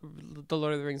seeing The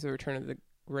Lord of the Rings, The Return of the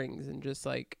Rings, and just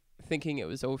like thinking it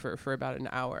was over for about an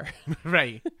hour,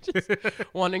 Right.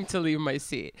 wanting to leave my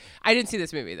seat. I didn't see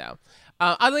this movie though.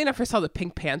 Oddly enough, I saw the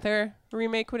Pink Panther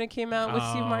remake when it came out with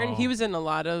Steve Martin. He Oh. was in a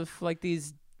lot of like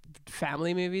these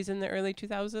family movies in the early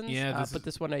 2000s. Yeah, but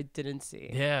this one I didn't see.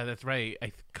 Yeah, that's right.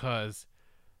 Because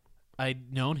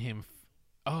I'd known him.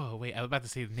 Oh, wait. I was about to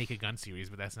say the Naked Gun series,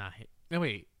 but that's not him. No,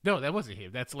 wait. No, that wasn't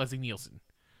him. That's Leslie Nielsen.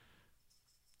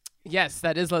 Yes,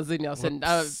 that is Leslie Nielsen.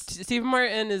 Whoops. Steve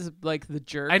Martin is like the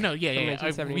jerk. I know. Yeah, from yeah.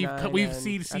 1979 We've and-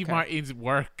 seen Steve okay. Martin's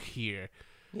work here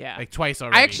Yeah. like twice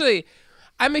already.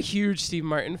 I'm a huge Steve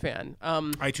Martin fan.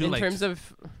 I too in liked- terms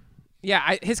of,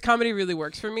 his comedy really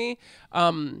works for me.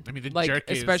 I mean, the like, jerk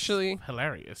especially is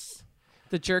hilarious.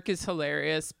 the jerk is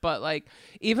hilarious, but like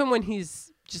even when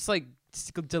he's just like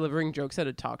delivering jokes at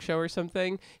a talk show or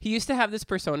something, he used to have this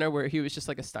persona where he was just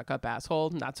like a stuck-up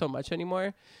asshole. Not so much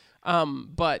anymore.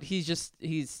 But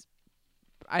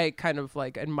I kind of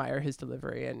like admire his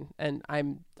delivery, and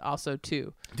I'm also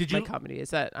too. Did My you comedy is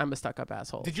that I'm a stuck-up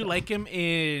asshole. Did you so. like him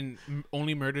in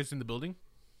Only Murders in the Building?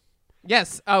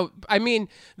 Yes. Oh, I mean,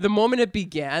 the moment it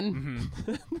began,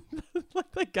 Mm-hmm.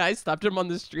 like the guy stopped him on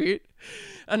the street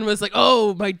and was like,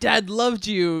 "Oh, my dad loved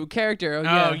you." Character. Oh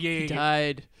yeah, yeah, he yeah.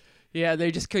 died. Yeah,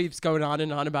 they just keeps going on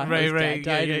and on about how Right, his right.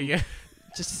 dad died. Yeah, and yeah.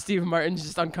 Just Steve Martin's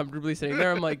just uncomfortably sitting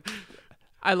there. I'm like,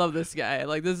 I love this guy.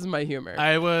 Like, this is my humor.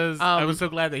 I was so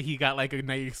glad that he got like a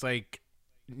nice like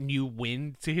new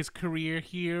wind to his career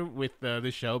here with the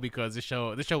show because the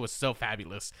show was so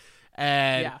fabulous.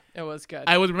 And Yeah, it was good.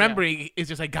 I was Yeah. remembering, it's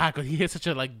just like, God, because he hit such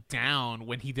a like down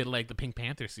when he did like the Pink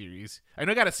Panther series. I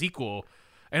know it got a sequel,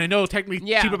 and I know technically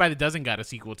Yeah. Cheaper by the Dozen got a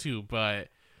sequel too, but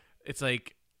it's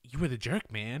like, you were the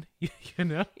jerk, man. You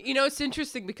know? You know, it's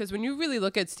interesting because when you really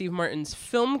look at Steve Martin's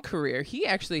film career, he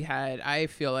actually had, I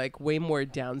feel like, way more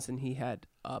downs than he had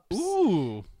ups.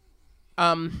 Ooh.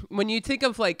 When you think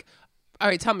of like, all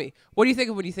right, tell me, what do you think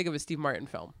of when you think of a Steve Martin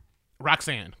film?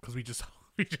 Roxanne, because we just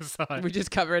saw it. We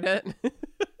just covered it.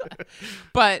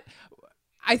 But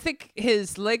I think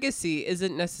his legacy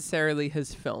isn't necessarily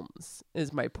his films,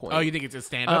 is my point. Oh, you think it's a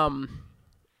stand-up?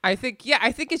 I think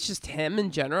it's just him in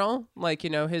general, like,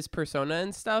 you know, his persona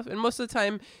and stuff. And most of the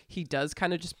time he does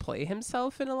kind of just play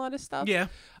himself in a lot of stuff. Yeah.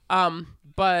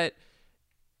 But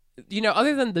you know,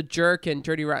 other than The Jerk and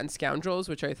Dirty Rotten Scoundrels,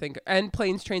 which I think, and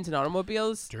Planes, Trains, and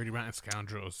Automobiles. Dirty Rotten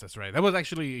Scoundrels. That's right. That was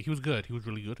actually, he was good. He was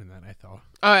really good in that, I thought.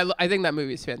 Oh, I think that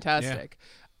movie is fantastic.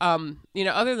 You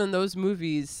know, other than those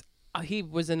movies, he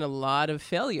was in a lot of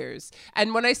failures.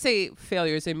 And when I say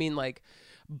failures, I mean like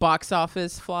box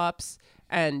office flops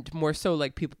and more so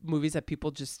like movies that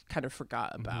people just kind of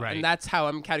forgot about. Right. And that's how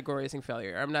I'm categorizing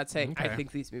failure. I'm not saying I Okay.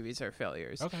 think these movies are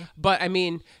failures. Okay. But I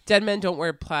mean, Dead Men Don't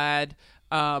Wear Plaid,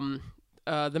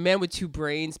 The Man with Two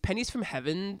Brains, Pennies from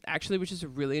Heaven, actually, which is a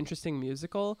really interesting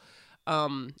musical.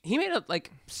 He made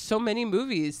like so many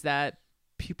movies that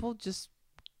people just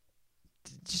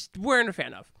weren't a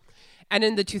fan of. And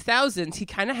in the 2000s, he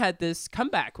kind of had this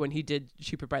comeback when he did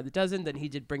Cheaper by the Dozen. Then he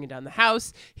did Bringing Down the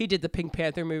House. He did the Pink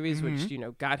Panther movies, which, you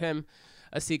know, got him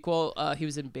a sequel. He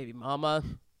was in Baby Mama,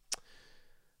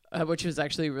 which was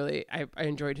actually really, I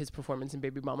enjoyed his performance in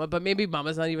Baby Mama. But Baby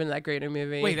Mama's not even that great a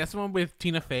movie. Wait, that's the one with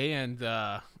Tina Fey and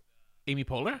Amy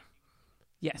Poehler?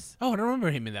 Yes. Oh, I don't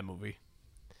remember him in that movie.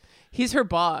 He's her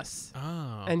boss.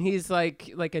 Oh. And he's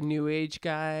like a new age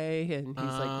guy, and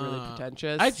he's like really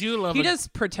pretentious. I do love He does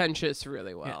pretentious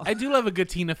really well. I do love a good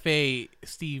Tina Fey,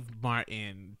 Steve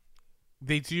Martin.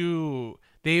 They've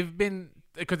been,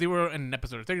 because they were in an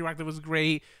episode of 30 Rock that was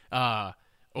great.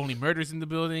 Only Murders in the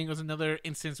Building was another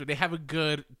instance where they have a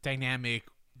good dynamic.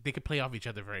 They could play off each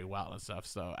other very well and stuff.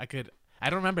 So I don't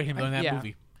remember him in that yeah.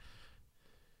 movie.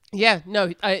 Yeah,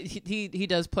 no, he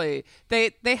does play.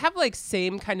 They have like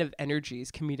same kind of energies,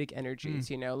 comedic energies,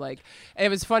 you know. Like it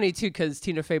was funny too because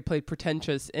Tina Fey played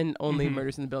pretentious in Only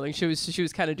Murders in the Building. She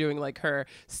was kind of doing like her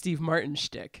Steve Martin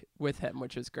shtick with him,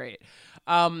 which was great.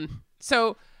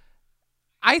 So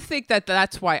I think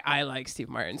that's why I like Steve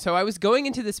Martin. So I was going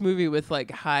into this movie with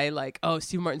like high, like, oh,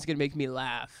 Steve Martin's gonna make me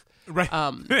laugh,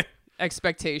 Right.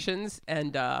 expectations,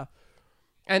 and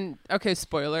okay,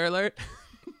 spoiler alert.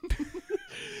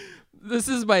 This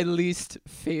is my least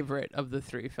favorite of the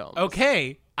three films.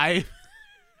 Okay. I'm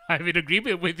in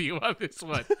agreement with you on this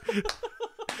one.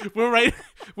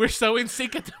 We're so in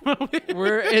sync at the moment.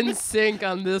 We're in sync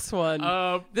on this one.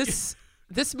 This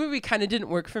This movie kind of didn't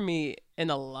work for me in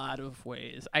a lot of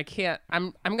ways.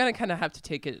 I'm gonna kind of have to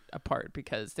take it apart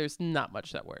because there's not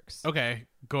much that works. Okay,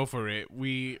 go for it.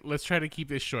 Let's try to keep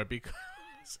this short because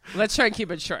Let's try and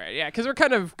keep it short. Yeah, because we're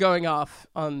kind of going off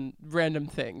on random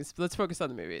things. Let's focus on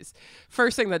the movies.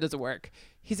 First thing that doesn't work.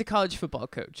 He's a college football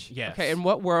coach. Yes. Okay, in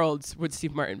what worlds would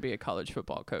Steve Martin be a college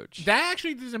football coach? that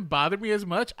actually doesn't bother me as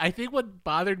much. I think what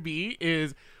bothered me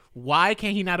is why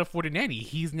can't he not afford a nanny?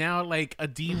 He's now like a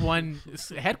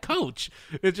D1 head coach.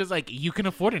 It's just like, you can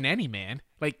afford a nanny, man.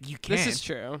 Like, you can't. This is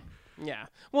true. Yeah.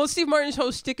 Well, Steve Martin's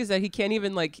whole shtick is that he can't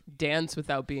even like dance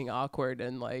without being awkward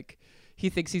and like he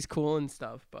thinks he's cool and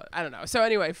stuff. But I don't know. So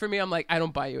anyway, for me, I'm like, I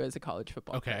don't buy you as a college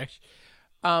football Okay.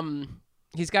 coach.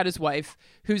 He's got his wife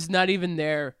who's not even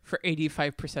there for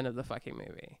 85% of the fucking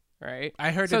movie. Right.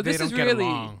 I heard So that they this don't is get really-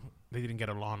 along. They didn't get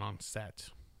along on set.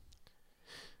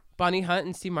 Bonnie Hunt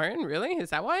and Steve Martin. Really?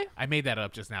 Is that why? I made that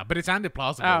up just now, but it sounded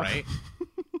plausible, Oh. right?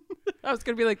 I was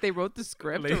gonna be like, they wrote the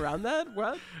script Like- around that.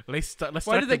 What? Let's start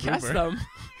Why did they the cast rumor.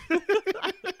 them?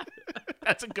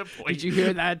 That's a good point. Did you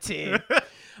hear that, T?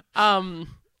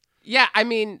 Yeah, I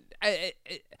mean,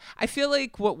 I feel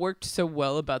like what worked so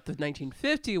well about the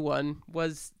 1950 one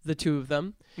was the two of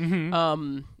them,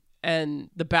 and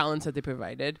the balance that they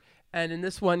provided. And in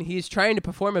this one, he's trying to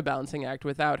perform a balancing act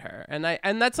without her, and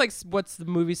that's like what's the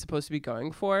movie supposed to be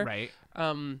going for, Right.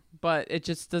 but it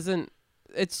just doesn't.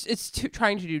 It's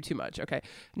trying to do too much. Okay.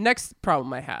 Next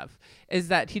problem I have is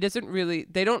that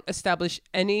they don't establish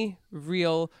any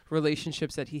real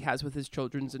relationships that he has with his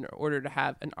children in order to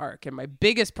have an arc. And my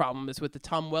biggest problem is with the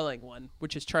Tom Welling one,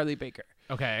 which is Charlie Baker.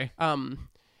 Okay.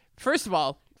 First of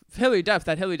all,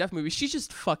 that Hilary Duff movie, she's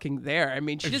just fucking there. I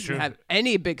mean, she It's doesn't true. have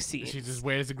any big scenes. She just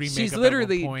wears the green She's makeup.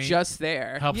 literally at one point, just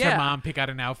there. helps Yeah. her mom pick out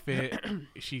an outfit.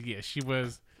 She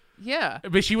was. Yeah.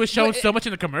 But she was shown so much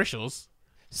in the commercials.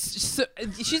 So,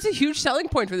 she's a huge selling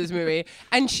point for this movie,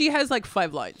 and she has like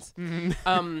 5 lines.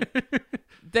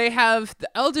 They have the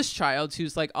eldest child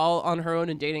who's like all on her own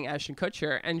and dating Ashton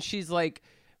Kutcher, and she's like,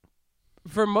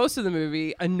 for most of the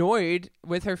movie, annoyed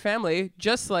with her family,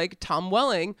 just like Tom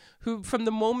Welling, who from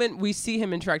the moment we see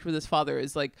him interact with his father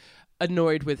is like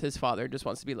annoyed with his father, just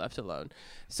wants to be left alone.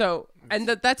 So, and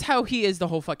that's how he is the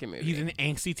whole fucking movie. He's an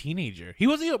angsty teenager. He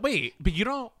was but you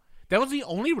don't. That was the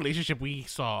only relationship we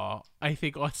saw, I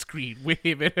think, on screen with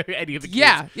him and any of the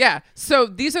kids. Yeah. So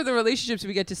these are the relationships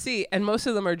we get to see, and most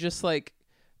of them are just like,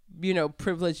 you know,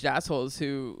 privileged assholes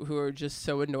who are just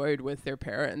so annoyed with their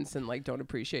parents and like don't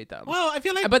appreciate them. Well, I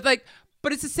feel like,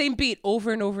 but it's the same beat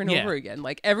over and over and over again.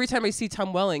 Like every time I see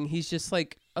Tom Welling, he's just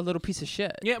like a little piece of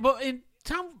shit. Yeah, well, in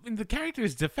the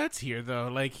character's defense here, though,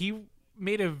 like he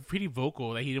made it pretty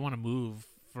vocal that he didn't want to move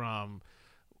from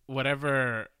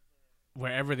wherever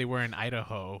they were in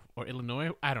Idaho or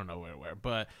Illinois. I don't know where it were,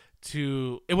 but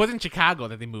it wasn't Chicago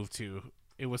that they moved to.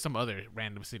 It was some other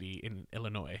random city in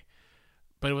Illinois,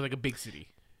 but it was like a big city.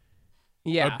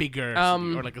 Yeah. Or a bigger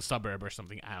city, or like a suburb or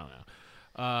something. I don't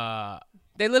know.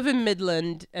 They live in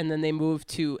Midland, and then they move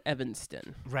to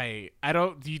Evanston. Right.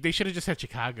 They should have just said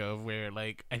Chicago, where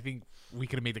like I think we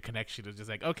could have made the connection of just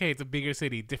like, okay, it's a bigger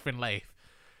city, different life.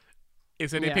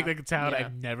 Instead they picked like a town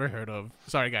I've never heard of.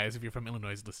 Sorry guys, if you're from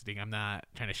Illinois listening, I'm not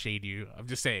trying to shade you. I'm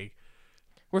just saying.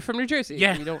 We're from New Jersey.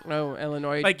 Yeah. We don't know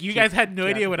Illinois. Like you guys had no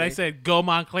idea when I said go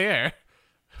Montclair.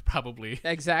 Probably.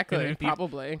 Exactly.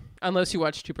 Probably. Unless you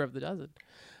watch Trooper of the Dozen.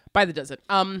 By the Dozen.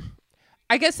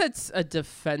 I guess that's a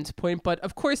defense point, but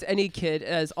of course any kid,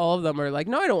 as all of them are like,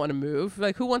 no, I don't want to move.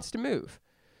 Like, who wants to move?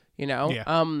 You know?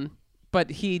 Yeah. But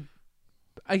he,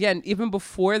 again, even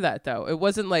before that, though, it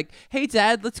wasn't like, hey,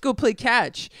 Dad, let's go play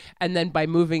catch. And then by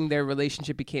moving, their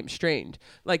relationship became strained.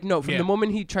 Like, no, from the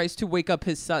moment he tries to wake up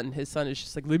his son is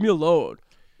just like, leave me alone.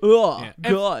 Oh,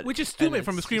 God. Which is stupid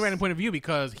from a screenwriting point of view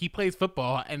because he plays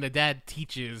football and the dad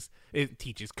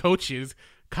coaches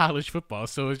college football.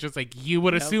 So it's just like you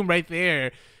would assume right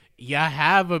there you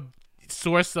have a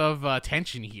source of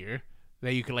tension here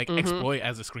that you could like exploit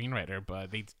as a screenwriter,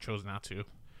 but they chose not to.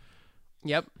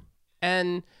 Yep.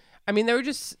 And I mean, there were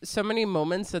just so many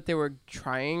moments that they were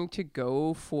trying to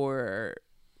go for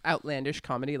outlandish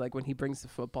comedy, like when he brings the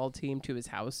football team to his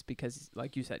house because,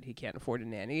 like you said, he can't afford a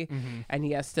nanny and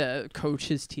he has to coach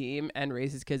his team and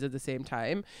raise his kids at the same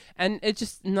time. And it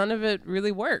just, none of it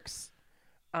really works.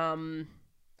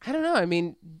 I don't know. I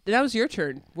mean, that was your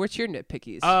turn. What's your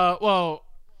nitpickies? Well,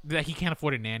 that he can't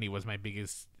afford a nanny was my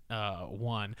biggest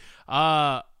one.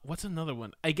 What's another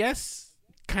one? I guess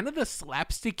kind of the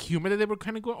slapstick humor that they were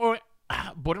kind of going, or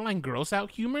borderline gross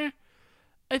out humor.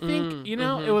 I think,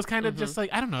 it was kind of just like,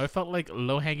 I don't know, it felt like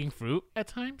low-hanging fruit at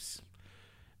times.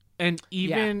 And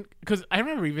even, because I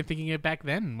remember even thinking it back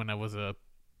then when I was a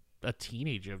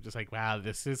teenager, of just like, wow,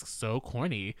 this is so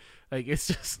corny. Like, it's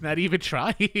just not even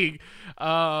trying.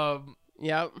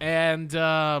 And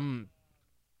I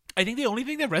think the only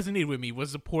thing that resonated with me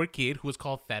was the poor kid who was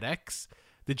called FedEx,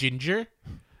 the ginger.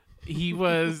 He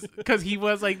was, because he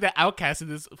was like the outcast in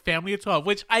this family of 12,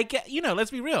 which I get, let's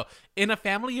be real. In a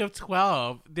family of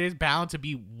 12, there's bound to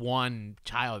be one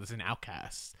child that's an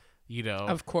outcast,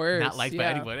 Of course. Not liked by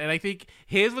anyone. And I think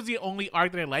his was the only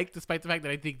arc that I liked, despite the fact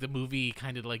that I think the movie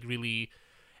kind of like really,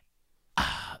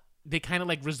 they kind of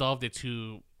like resolved it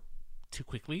too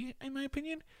quickly, in my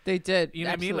opinion. They did. You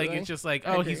know Absolutely. what I mean? Like, it's just like,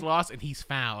 oh, he's lost and he's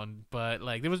found. But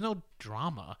like, there was no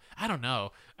drama. I don't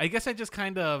know. I guess I just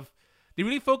kind of, they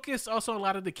really focused also a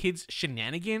lot of the kids'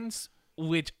 shenanigans,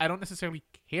 which I don't necessarily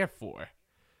care for.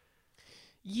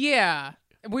 Yeah.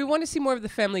 We want to see more of the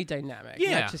family dynamic,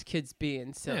 not just kids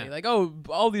being silly. Like, oh,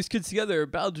 all these kids together are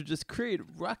about to just create a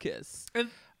ruckus. And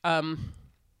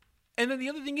then the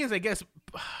other thing is, I guess,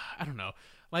 I don't know,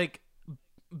 like,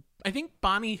 I think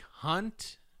Bonnie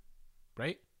Hunt,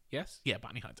 right? Yes? Yeah,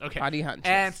 Bonnie Hunt. Okay. Bonnie Hunt.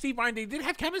 And Steve Martin, they did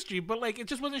have chemistry, but, like, it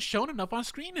just wasn't shown enough on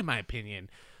screen, in my opinion.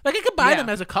 Like, I could buy them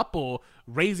as a couple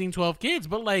raising 12 kids,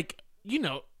 but, like,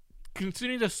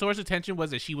 considering the source of tension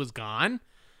was that she was gone,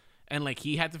 and, like,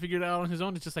 he had to figure it out on his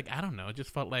own, it's just like, I don't know. It just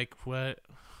felt like, what?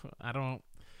 I don't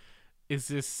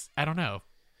know.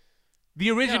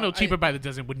 The original Cheaper by the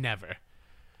Dozen would never.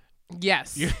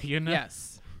 Yes. You know?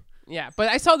 Yes. Yeah, but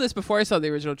I saw this before I saw the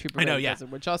original Cheaper by the Dozen,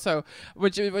 which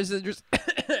was just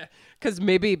because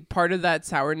maybe part of that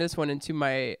sourness went into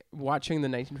my watching the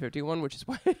 1951, which is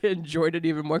why I enjoyed it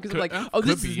even more because I'm like, oh,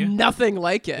 this is nothing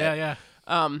like it. Yeah.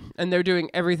 And they're doing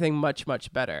everything much,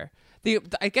 much better.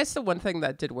 I guess the one thing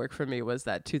that did work for me was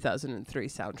that 2003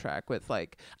 soundtrack with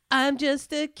like, I'm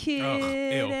just a kid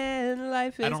and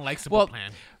life is... I don't like Simple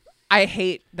Plan. I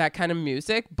hate that kind of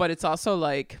music, but it's also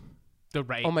like, The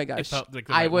right. oh my it gosh, felt like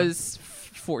the I right one. was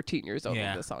 14 years old Yeah.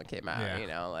 when the song came out, Yeah. you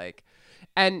know, like,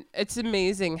 and it's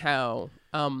amazing how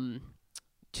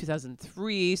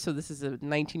 2003, so this is a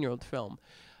 19-year-old film,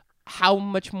 how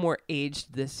much more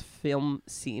aged this film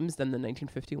seems than the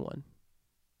 1951.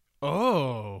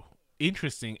 Oh,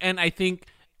 interesting. And I think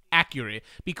accurate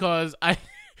because I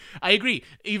agree.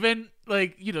 Even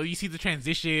like, you see the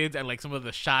transitions and like some of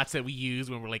the shots that we use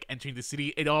when we're like entering the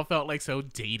city, it all felt like so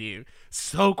dated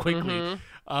so quickly.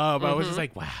 I was just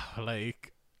like, wow,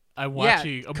 like I'm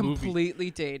watching a movie.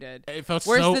 Completely dated. It felt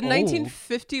Whereas so the old.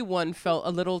 1951 felt a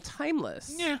little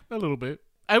timeless. Yeah, a little bit.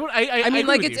 I mean, agree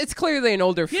like with you. it's clearly an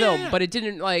older film, Yeah. but it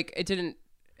didn't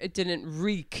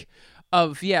reek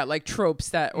of like tropes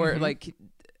that were like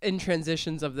in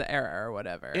transitions of the era or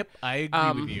whatever. Yep, I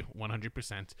agree with you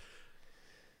 100%.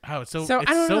 Oh, it's So, so I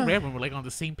don't know. rare when we're like on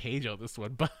the same page on this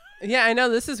one, but Yeah, I know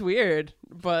this is weird,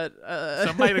 but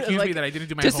some might accuse like, me that I didn't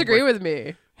do my disagree homework. with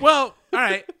me. Well, all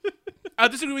right. I'll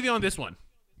disagree with you on this one.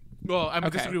 Well, I'm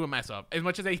Okay. disagree with myself. As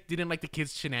much as I didn't like the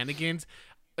kids' shenanigans,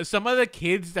 some of the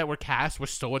kids that were cast were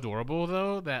so adorable,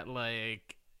 though, that,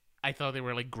 like, I thought they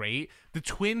were, like, great. The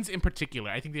twins in particular,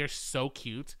 I think they're so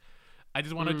cute. I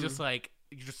just want to just, like,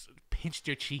 just pinch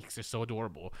their cheeks. They're so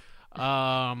adorable.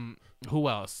 Who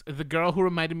else? The girl who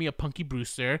reminded me of Punky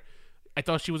Brewster. I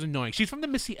thought she was annoying. She's from the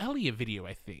Missy Elliott video,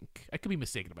 I think. I could be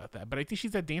mistaken about that, but I think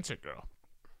she's that dancer girl.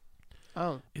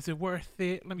 Oh, Is it worth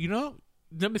it? You know,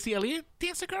 the Missy Elliott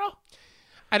dancer girl,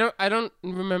 I don't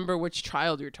remember which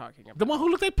child you're talking about. the one who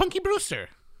looked like Punky Brewster.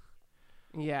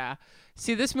 Yeah.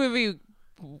 See, this movie,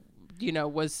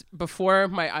 was before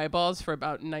my eyeballs for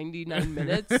about 99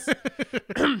 minutes.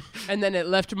 And then it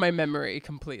left my memory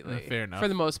completely. Fair enough. For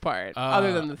the most part,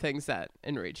 other than the things that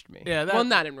enraged me. Yeah, well,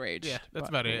 not enraged. Yeah, that's but,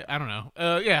 about it. I don't know.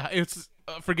 Yeah, it's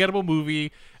a forgettable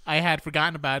movie. I had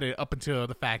forgotten about it up until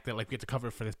the fact that like we had to cover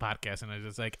it for this podcast, and I was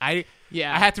just like, I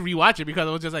had to rewatch it because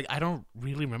I was just like, I don't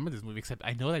really remember this movie except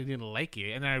I know that I didn't like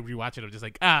it, and then I rewatched it. I was just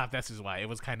like, that's just why it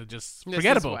was kind of just This is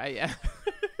forgettable. why, yeah.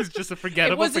 It's just a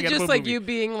forgettable. It wasn't just like movie. you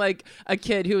being like a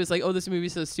kid who was like, "Oh, this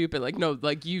movie's so stupid." Like, no,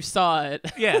 like you saw it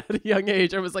Yeah. at a young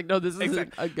age. I was like, "No, this isn't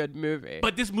Exactly. a good movie."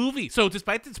 But this movie, so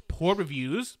despite its poor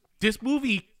reviews, this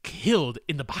movie killed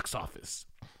in the box office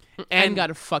and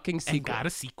got a fucking sequel. and got a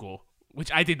sequel,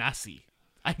 which I did not see.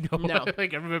 I know, No.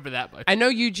 like I remember that much. I know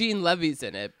Eugene Levy's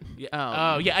in it.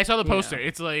 Yeah. Yeah, I saw the poster. yeah.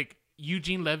 It's like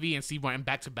Eugene Levy and Steve Martin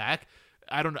back to back.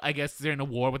 I don't know. I guess they're in a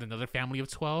war with another family of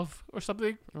 12 or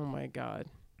something. Oh my god.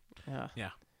 Yeah.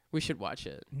 We should watch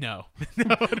it. No.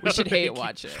 We should hate thank you.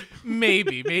 watch it.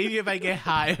 Maybe if I get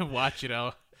high and watch it,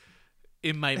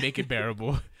 it might make it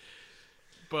bearable.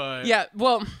 But Yeah,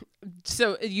 well,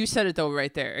 so you said it though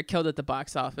right there. It killed at the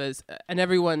box office, and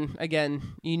everyone again,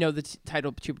 the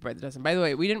title "Cheaper by the Dozen." By the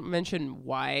way, we didn't mention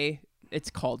why it's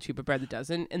called "Cheaper by the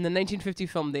Dozen." In the 1950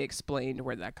 film, they explained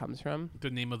where that comes from. the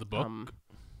name of the book.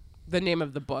 The name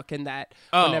of the book, and that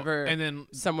Oh, whenever and then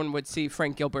someone would see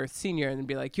Frank Gilbert Sr. and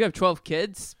be like, "You have 12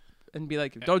 kids," and be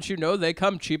like, "Don't you know they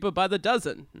come cheaper by the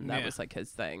dozen?" And that Yeah. was like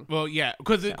his thing. well, yeah,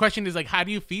 because the question is like, how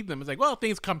do you feed them? It's like, well,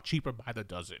 things come cheaper by the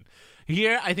dozen.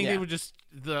 Here, I think Yeah. they were just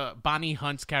Bonnie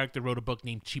Hunt's character wrote a book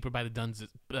named Cheaper by the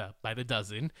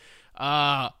Dozen.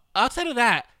 Outside of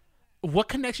that, what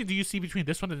connection do you see between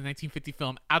this one and the 1950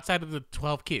 film outside of the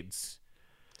 12 kids?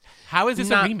 How is this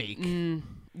a Not- remake?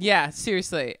 Yeah,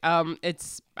 seriously.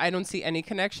 I don't see any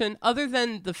connection other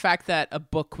than the fact that a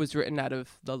book was written out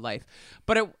of the life.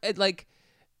 But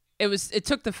it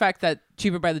took the fact that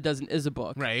Cheaper by the Dozen is a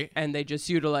book. Right. And they just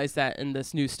utilized that in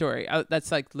this new story. That's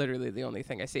like literally the only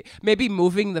thing I see. Maybe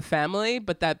moving the family,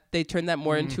 but that they turned that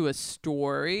more into a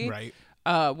story. Right.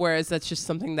 Whereas that's just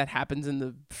something that happens in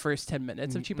the first 10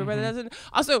 minutes of Cheaper by the Dozen.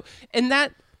 Also,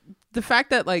 the fact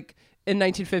that like in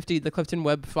 1950, the Clifton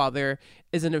Webb father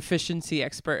is an efficiency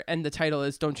expert, and the title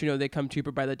is "Don't You Know They Come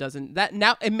Cheaper by the Dozen." That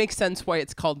now it makes sense why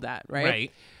it's called that, right?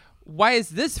 Right. Why is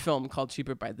this film called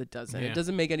Cheaper by the Dozen? Yeah. It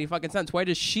doesn't make any fucking sense. Why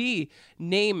does she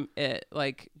name it?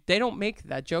 Like, they don't make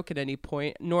that joke at any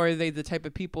point, nor are they the type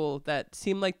of people that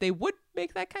seem like they would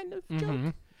make that kind of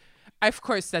joke. Of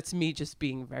course, that's me just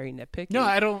being very nitpicky. No,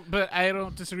 I don't. But I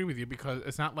don't disagree with you because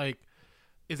it's not like.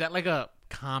 Is that like a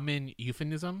common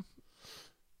euphemism?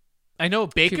 I know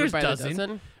Cheaper Baker's by the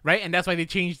dozen, right? And that's why they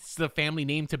changed the family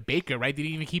name to Baker, right? They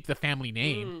didn't even keep the family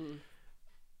name.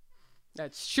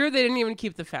 That's sure they didn't even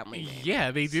keep the family name. Yeah,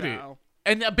 they did it. So-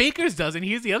 And a baker's dozen,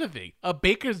 here's the other thing. A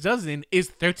baker's dozen is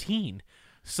 13.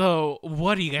 So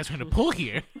what are you guys trying to pull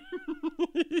here?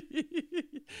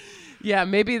 Yeah,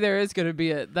 maybe there is going to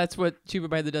be that's what Cheaper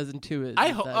by the Dozen 2 is.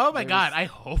 Oh my God, I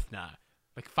hope not.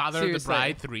 Like Father of the Seriously.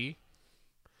 Bride 3.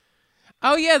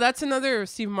 Oh yeah, that's another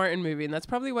Steve Martin movie, and that's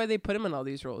probably why they put him in all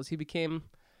these roles. He became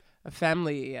a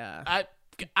family I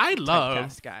love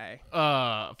typecast guy.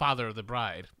 Father of the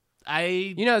Bride.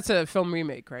 You know, it's a film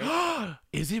remake, right?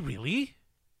 Is it really?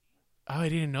 Oh, I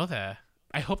didn't know that.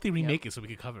 I hope they remake it so we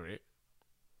can cover it.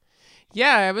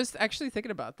 Yeah, I was actually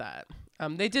thinking about that.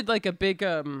 They did like a big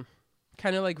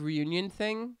kind of like reunion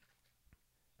thing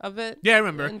of it. Yeah, I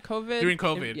remember. In COVID. During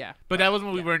COVID. Yeah. But that was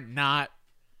when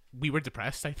we were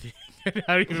depressed, I think.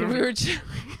 I don't even remember.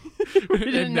 We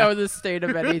didn't know the state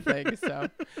of anything, so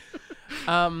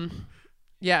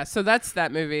yeah, so that's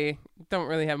that movie. Don't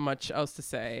really have much else to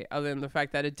say other than the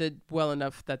fact that it did well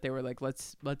enough that they were like,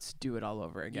 let's do it all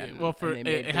over again. Yeah, well,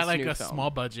 it had like a film. small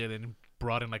budget and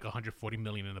brought in like 140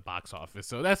 million in the box office,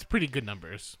 so that's pretty good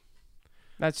numbers.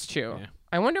 That's true. Yeah.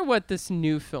 I wonder what this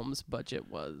new film's budget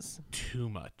was. Too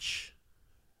much.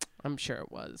 I'm sure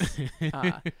it was.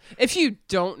 If you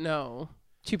don't know,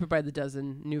 Cheaper by the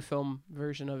Dozen, new film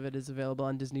version of it is available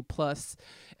on Disney Plus.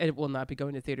 It will not be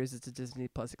going to theaters. It's a Disney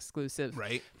Plus exclusive.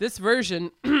 Right. This version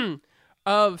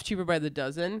of Cheaper by the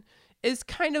Dozen is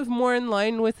kind of more in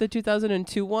line with the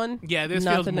 2002 one. Yeah, this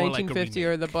not feels the more 1950 like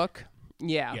a or the book.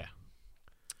 Yeah.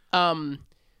 Yeah.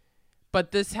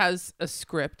 But this has a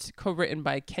script co-written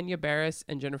by Kenya Barris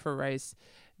and Jennifer Rice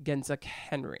Genzuk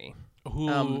Henry,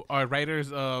 who are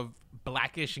writers of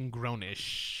Blackish and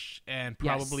Grownish, and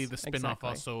probably the spinoff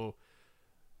also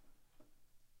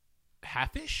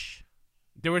Halfish.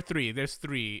 There were three. There's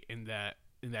three in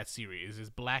that series. Is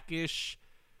Blackish,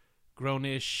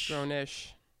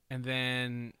 Grownish, and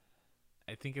then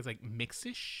I think it's like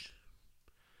Mixish.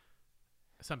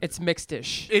 Something. It's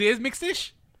Mixedish. It is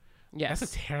Mixish? Yes.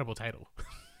 That's a terrible title.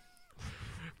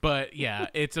 But yeah,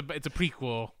 it's a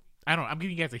prequel. I'm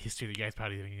giving you guys a history that you guys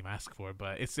probably didn't even ask for,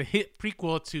 but it's a hit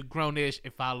prequel to Grownish.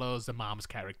 It follows the mom's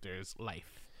character's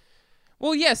life.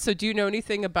 Well, yes. So do you know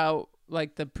anything about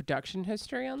like the production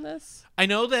history on this? I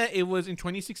know that it was in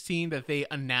 2016 that they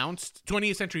announced,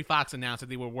 20th Century Fox announced that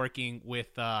they were working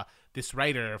with this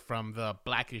writer from the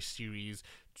Blackish series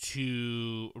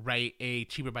to write a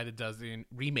Cheaper by the Dozen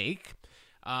remake.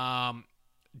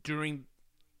 During,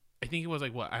 I think it was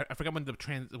like what? I forgot when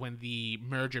the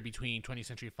merger between 20th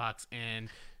Century Fox and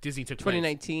Disney took place.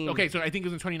 2019. Okay, so I think it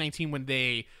was in 2019 when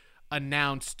they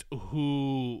announced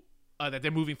that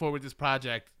they're moving forward with this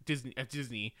project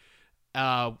Disney,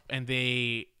 and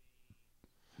they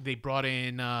brought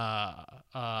in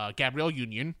Gabrielle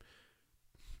Union.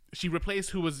 She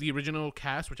replaced who was the original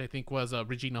cast, which I think was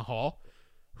Regina Hall,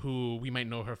 who we might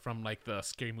know her from like the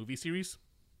Scary Movie series.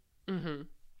 Mm-hmm.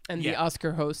 And the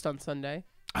Oscar host on Sunday.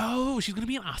 Oh, she's gonna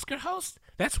be an Oscar host?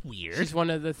 That's weird. She's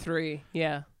one of the three.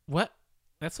 Yeah. What?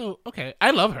 That's so okay. I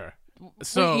love her.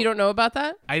 So wait, you don't know about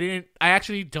that? I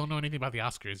actually don't know anything about the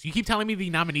Oscars. You keep telling me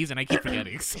the nominees and I keep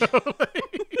forgetting. So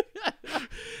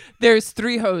there's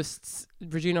three hosts: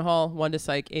 Regina Hall, Wanda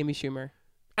Sykes, Amy Schumer.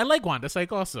 I like Wanda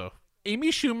Sykes also.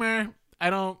 Amy Schumer, I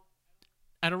don't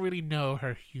really know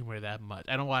her humor that much.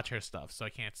 I don't watch her stuff, so I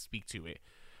can't speak to it.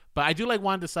 But I do like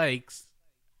Wanda Sykes'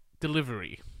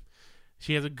 delivery.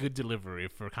 She has a good delivery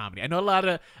for comedy.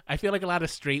 I feel like a lot of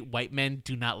straight white men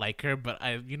do not like her, but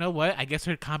you know what? I guess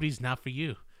her comedy's not for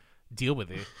you. Deal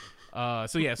with it.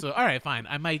 So all right, fine.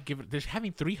 I might give it. They're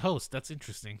having three hosts. That's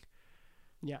interesting.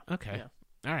 Yeah. Okay.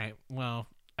 Yeah. All right. Well,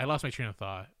 I lost my train of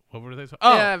thought. What were they?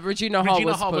 Oh, yeah, Regina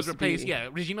Hall was replaced. Yeah,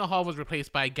 Regina Hall was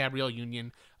replaced by Gabrielle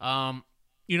Union.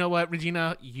 You know what,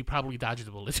 Regina? You probably dodged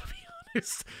the bullet, to be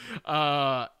honest.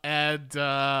 I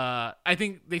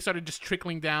think they started just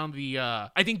trickling down the.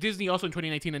 I think Disney also in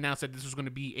 2019 announced that this was going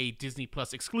to be a Disney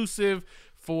Plus exclusive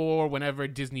for whenever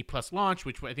Disney Plus launched,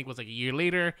 which I think was like a year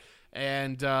later,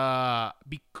 and they were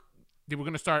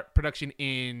going to start production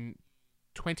in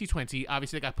 2020.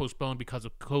 Obviously, it got postponed because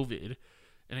of COVID,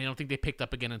 and I don't think they picked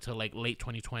up again until like late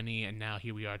 2020. And now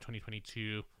here we are,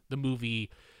 2022. The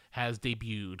movie has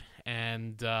debuted,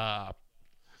 and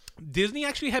Disney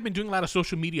actually had been doing a lot of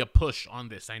social media push on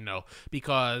this, I know,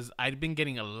 because I've been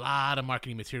getting a lot of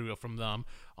marketing material from them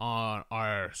on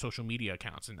our social media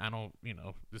accounts, and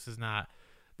this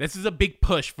is a big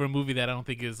push for a movie that I don't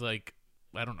think is like,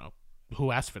 I don't know,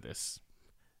 who asked for this?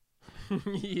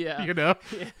 Yeah. You know?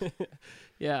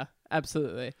 Yeah,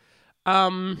 absolutely.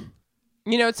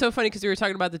 It's so funny because we were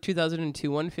talking about the 2002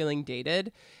 one feeling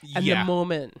dated, and the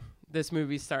moment this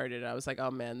movie started, I was like,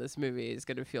 oh man, this movie is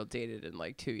gonna feel dated in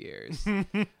like 2 years.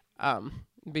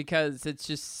 Because it's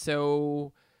just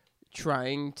so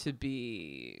trying to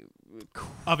be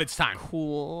of its time.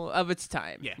 Cool of its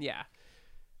time. Yeah.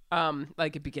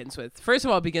 Like it begins with, first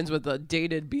of all, it begins with a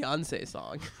dated Beyonce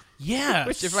song. Yeah,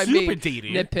 Which if I'm super being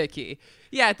dated. nitpicky.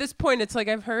 Yeah, at this point, it's like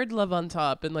I've heard Love on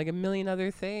Top and like a million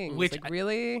other things. Which like,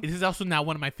 really? This is also not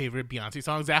one of my favorite Beyonce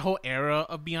songs. That whole era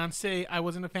of Beyonce, I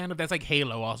wasn't a fan of. That's like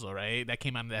Halo, also, right? That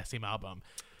came out in that same album.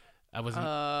 I wasn't.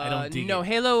 I don't dig no, it.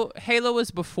 Halo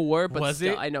was before, but Was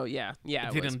still, it? I know. Yeah,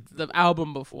 it was Didn't- the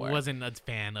album before. Wasn't a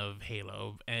fan of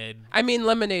Halo, and I mean,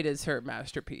 Lemonade is her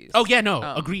masterpiece. oh yeah, no,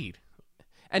 agreed.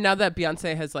 And now that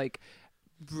Beyonce has like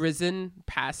risen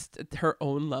past her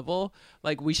own level,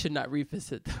 like we should not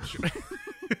revisit those.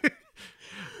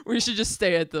 We should just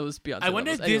stay at those Beyonce. I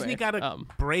wonder if levels. Disney Anyway, got a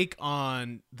break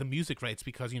on the music rights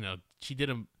because she did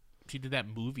that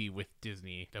movie with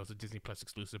Disney that was a Disney Plus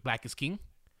exclusive, Black is King.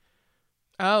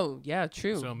 Oh yeah,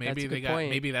 true. So maybe that's a good point.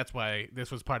 maybe that's why this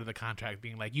was part of the contract,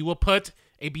 being like, you will put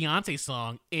a Beyonce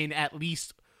song in at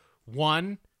least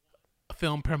one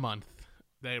film per month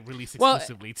that released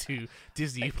exclusively to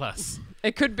Disney Plus.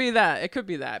 It could be that.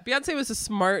 Beyonce was a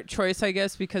smart choice, I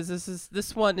guess, because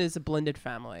this one is a blended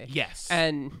family. Yes.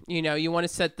 And you want to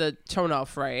set the tone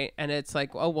off right, and it's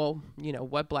like, oh well,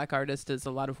 what black artist does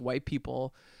a lot of white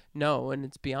people know, and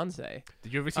it's Beyonce.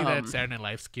 Did you ever see that Saturday Night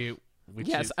Live skit?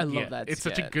 Yes, I love that It's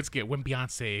such a skit. good skit when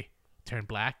Beyonce turned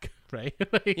black, right?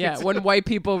 Yeah, when white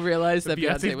people realized that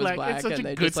Beyonce's Beyonce was black. black, It's such and a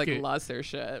they good just like skit. lost their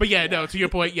shit. But yeah, no, to your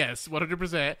point, yes,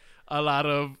 100%. A lot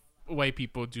of white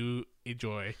people do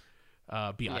enjoy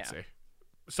Beyonce. Yeah.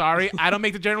 Sorry, I don't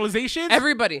make the generalizations.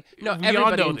 Everybody all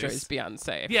enjoys know this.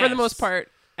 Beyonce. For Yes. the most part,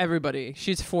 everybody.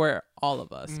 She's for all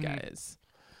of us, guys.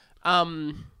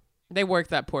 They worked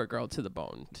that poor girl to the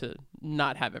bone to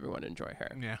not have everyone enjoy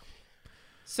her. Yeah.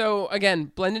 So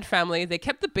again, blended family. They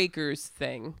kept the bakers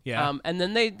thing. Yeah. And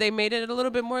then they made it a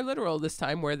little bit more literal this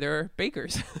time, where they're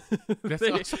bakers. That's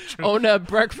They also true. own a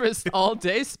breakfast all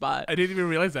day spot. I didn't even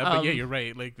realize that, but yeah, you're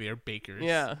right. Like, they're bakers.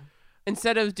 Yeah.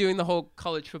 Instead of doing the whole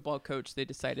college football coach, they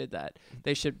decided that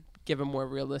they should give a more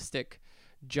realistic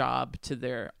job to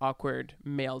their awkward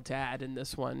male dad in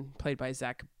this one, played by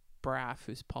Zach Braff,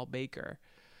 who's Paul Baker.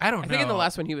 I don't know. I think in the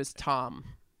last one he was Tom,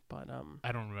 but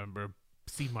I don't remember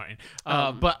Steve Martin.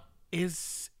 But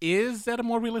is that a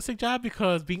more realistic job?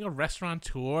 Because being a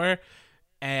restaurateur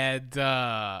and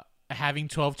having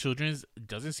 12 children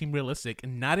doesn't seem realistic.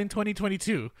 Not in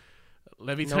 2022.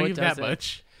 Let me No, tell it you that doesn't.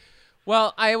 much.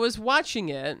 well, I was watching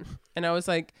it and I was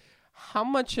like, how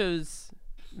much is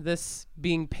this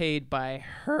being paid by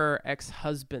her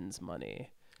ex-husband's money?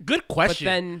 Good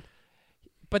question.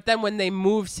 But then when they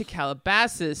moved to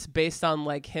Calabasas, based on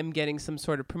like him getting some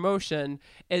sort of promotion,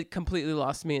 it completely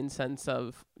lost me in sense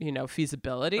of,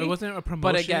 feasibility. It wasn't a promotion.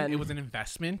 But again, it was an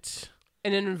investment.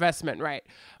 and an investment, right?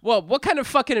 Well, what kind of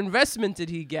fucking investment did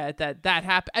he get that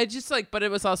happened? I just but it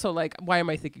was also like, why am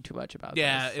I thinking too much about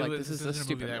Yeah, this? it Like, was, this is a movie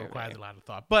stupid that movie. requires a lot of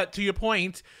thought. But to your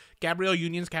point, Gabrielle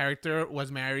Union's character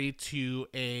was married to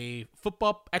a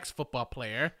ex-football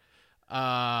player.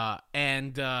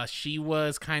 And she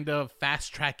was kind of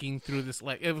fast tracking through this,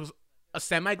 like, it was a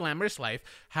semi-glamorous life.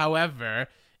 However,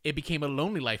 it became a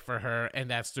lonely life for her, and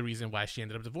that's the reason why she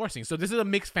ended up divorcing. So this is a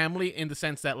mixed family in the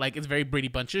sense that, like, it's very Brady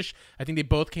Bunchish. I think they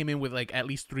both came in with like at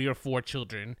least 3 or 4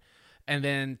 children, and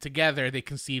then together they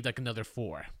conceived like another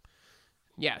 4,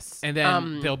 Yes, and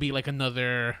then there'll be like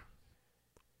another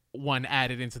one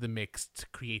added into the mix to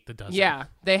create the dozen. yeah,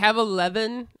 they have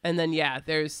 11, and then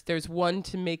there's one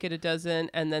to make it a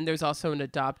dozen, and then there's also an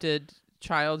adopted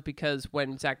child, because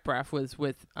when Zach Braff was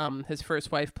with his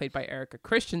first wife, played by Erica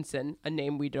Christensen, a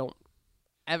name we don't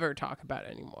ever talk about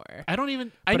anymore. I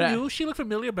knew she looked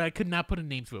familiar, but I could not put a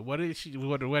name to it. What is she?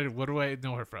 What do I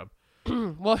know her from?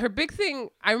 Well, her big thing,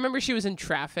 I remember she was in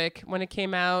Traffic when it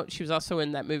came out. She was also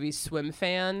in that movie Swim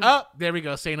Fan. Oh, there we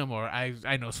go. Say no more.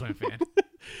 I know Swim Fan.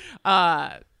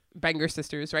 Banger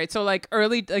Sisters, right? So like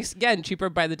early, like, again,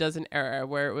 Cheaper by the Dozen era,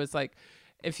 where it was like,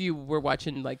 if you were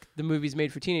watching like the movies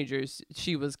made for teenagers,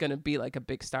 she was gonna be like a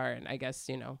big star, and I guess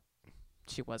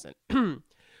she wasn't.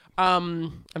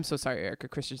 I'm so sorry, Erica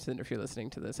Christensen, if you're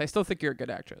listening to this. I still think you're a good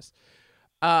actress.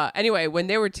 Anyway, when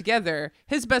they were together,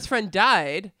 his best friend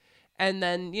died, and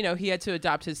then he had to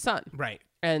adopt his son, Right.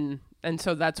 and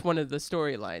so that's one of the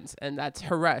storylines, and that's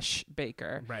Haresh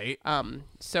Baker. Right.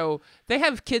 So they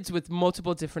have kids with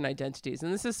multiple different identities,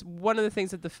 and this is one of the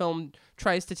things that the film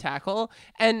tries to tackle.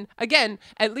 And again,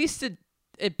 at least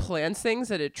it plans things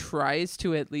that it tries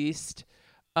to at least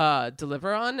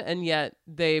deliver on, and yet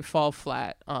they fall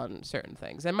flat on certain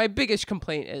things. And my biggest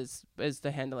complaint is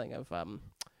the handling of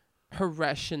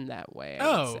Haresh in that way.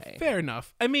 I would say. Fair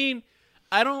enough. I mean,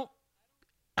 I don't.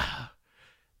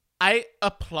 I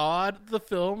applaud the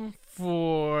film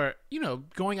for,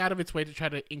 going out of its way to try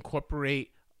to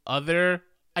incorporate other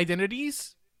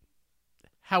identities.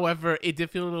 However, it did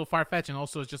feel a little far fetched, and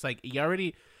also it's just like you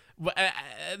already.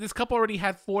 This couple already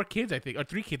had 4 kids, I think, or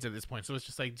 3 kids at this point. So it's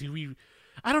just like, do we?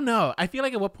 I don't know. I feel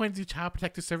like at what point do Child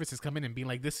Protective Services come in and be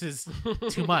like, "This is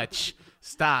too much.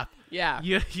 Stop." Yeah,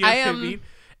 you know what I mean?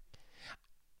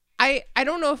 I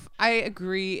don't know if I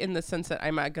agree in the sense that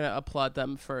I'm not gonna applaud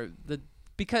them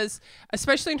because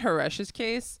especially in Haresh's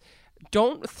case,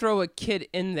 don't throw a kid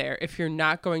in there if you're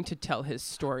not going to tell his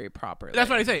story properly. That's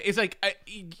what I say. It's like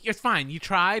it's fine. You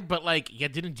tried, but like you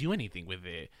didn't do anything with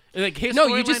it. Like his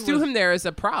you just threw him there as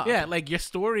a prop. Yeah, like your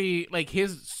story, like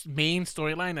his main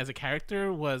storyline as a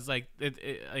character was like his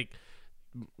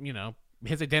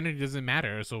identity doesn't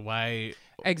matter. So why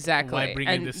exactly? Why bring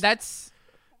in this? That's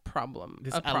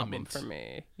problem for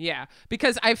me. Yeah,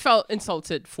 because I felt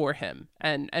insulted for him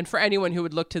and for anyone who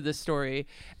would look to this story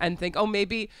and think, oh,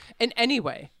 maybe in any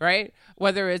way, right?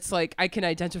 Whether it's like I can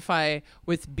identify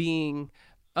with being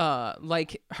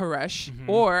like Haresh,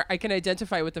 or I can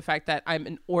identify with the fact that I'm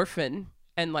an orphan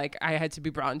and like I had to be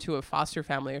brought into a foster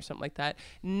family or something like that.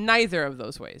 Neither of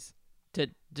those ways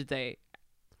did they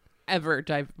ever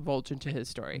divulge into his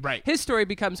story. Right. His story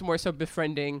becomes more so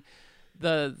befriending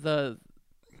the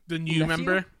new nephew?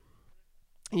 member.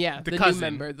 Yeah, the cousin. new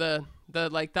member, the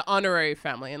like the honorary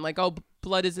family, and like, oh,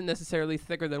 blood isn't necessarily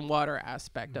thicker than water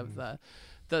aspect of the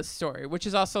story, which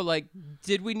is also like,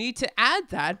 did we need to add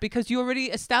that because you already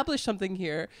established something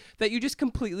here that you just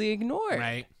completely ignored?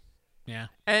 Right. Yeah.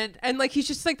 And like he's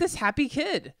just like this happy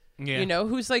kid. Yeah. You know,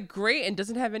 who's like great and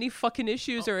doesn't have any fucking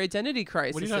issues or identity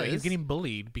crises. What do you know? He's getting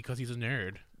bullied because he's a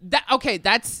nerd.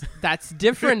 That's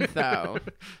different though.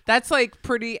 That's like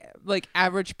pretty like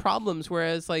average problems.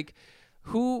 Whereas like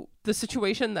the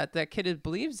situation that kid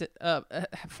believes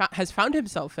has found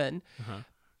himself in,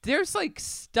 there's like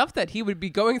stuff that he would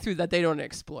be going through that they don't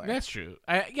explore. That's true.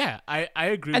 I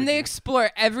agree. And with they you.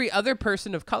 explore every other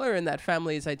person of color in that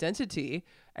family's identity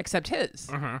except his.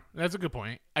 That's a good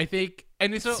point. I think,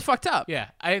 and it's fucked up. Yeah,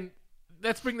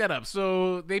 let's bring that up.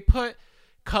 So they put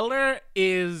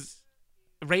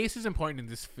race is important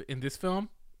in this film,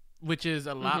 which is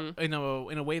a lot in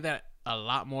a way that a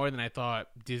lot more than I thought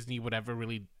Disney would ever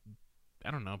really,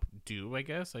 I don't know, do. I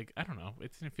guess like I don't know.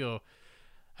 It didn't feel.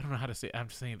 I don't know how to say. I'm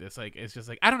just saying this like it's just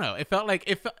like I don't know. It felt.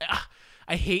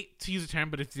 I hate to use the term,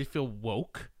 but it did feel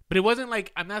woke. But it wasn't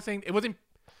like I'm not saying it wasn't.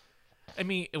 I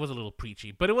mean, it was a little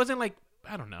preachy, but it wasn't like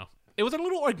I don't know. It was a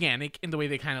little organic in the way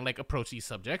they kind of like approach these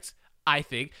subjects. I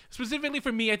think specifically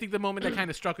for me, I think the moment that kind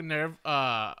of struck a nerve,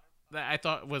 that I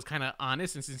thought was kind of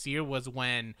honest and sincere, was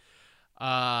when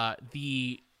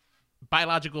the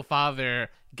biological father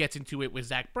gets into it with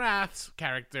Zach Braff's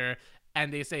character,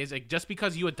 and they say it's like just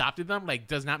because you adopted them, like,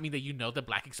 does not mean that you know the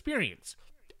Black experience.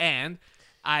 And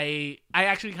I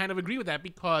actually kind of agree with that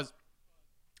because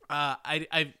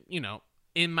I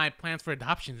in my plans for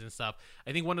adoptions and stuff,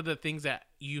 I think one of the things that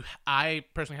I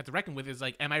personally have to reckon with is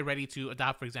like, am I ready to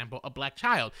adopt, for example, a Black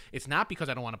child? It's not because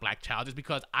I don't want a Black child, it's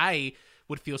because I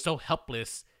would feel so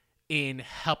helpless in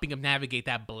helping him navigate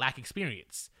that Black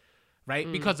experience, right?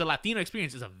 Because the Latino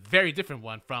experience is a very different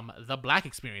one from the Black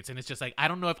experience, and it's just like I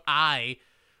don't know if I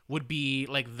would be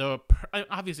like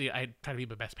obviously I try to be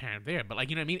the best parent there, but like,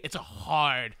 you know what I mean? It's a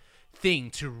hard thing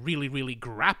to really, really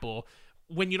grapple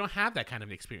when you don't have that kind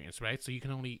of experience, right? So you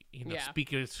can only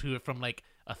speak to it from like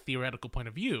a theoretical point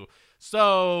of view.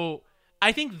 So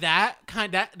I think that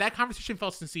conversation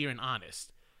felt sincere and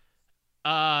honest.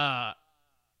 And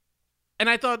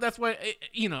I thought that's why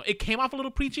it came off a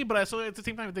little preachy, but I saw at the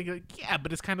same time I think like, yeah,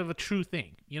 but it's kind of a true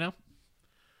thing, you know?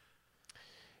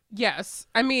 Yes.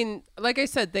 I mean, like I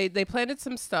said, they planted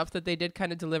some stuff that they did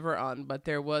kind of deliver on, but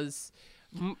there was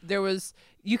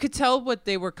you could tell what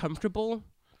they were comfortable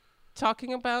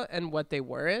talking about and what they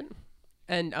weren't,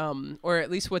 and or at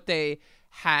least what they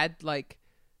had like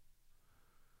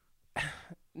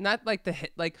not like the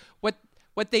hit, like what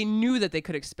they knew that they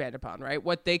could expand upon, right?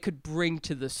 What they could bring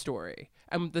to the story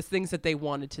and the things that they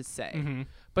wanted to say.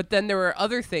 But then there were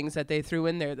other things that they threw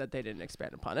in there that they didn't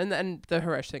expand upon, and the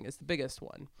Haresh thing is the biggest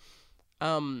one.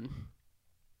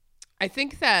 I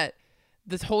think that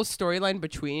this whole storyline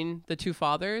between the two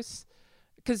fathers,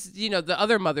 because the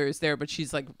other mother is there, but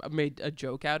she's like made a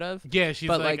joke out of. Yeah, she's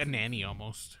like a nanny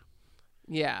almost.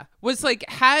 Yeah, was like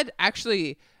had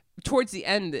actually towards the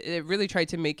end it really tried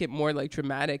to make it more like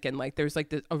dramatic, and like there's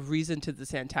like a reason to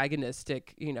this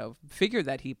antagonistic figure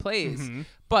that he plays,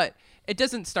 but it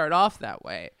doesn't start off that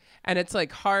way, and it's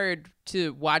like hard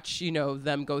to watch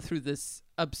them go through this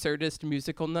absurdist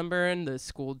musical number in the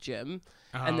school gym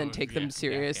and then take them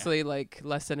seriously like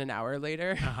less than an hour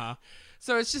later.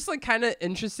 So it's just like kind of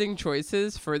interesting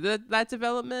choices for that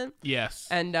development. Yes.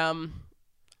 And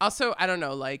also, I don't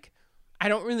know, like I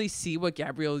don't really see what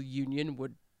Gabrielle Union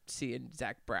would see in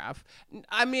Zach Braff.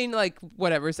 I mean, like,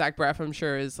 whatever. Zach Braff, I'm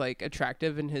sure, is like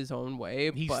attractive in his own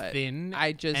way. He's but thin,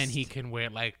 and he can wear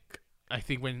like. I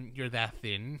think when you're that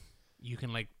thin, you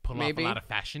can like pull Maybe. off a lot of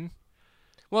fashion.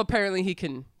 Well, apparently he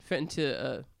can fit into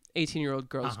a 18-year-old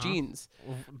girl's jeans.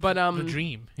 But the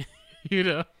dream, you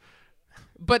know.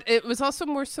 But it was also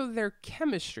more so their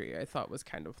chemistry. I thought was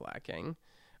kind of lacking.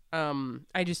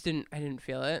 I didn't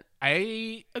feel it.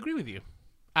 I agree with you.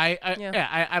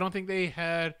 I don't think they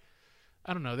had.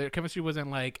 I don't know. Their chemistry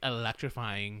wasn't like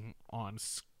electrifying on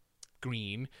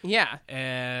screen. Yeah,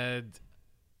 and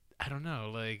I don't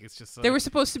know. Like it's just like, they were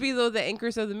supposed to be though the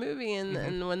anchors of the movie,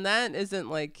 and when that isn't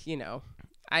like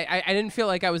I didn't feel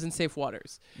like I was in safe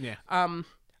waters. Yeah.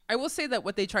 I will say that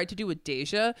what they tried to do with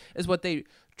Deja is what they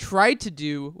tried to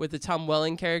do with the Tom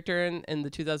Welling character in the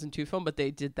 2002 film, but they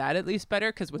did that at least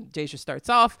better because when Deja starts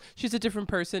off, she's a different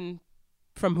person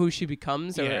from who she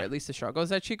becomes, or at least the struggles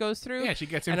that she goes through. Yeah, she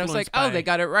gets influenced. And I was like, oh, they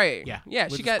got it right. Yeah,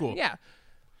 she got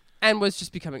and was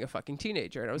just becoming a fucking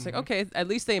teenager. And I was like, okay, at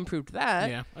least they improved that.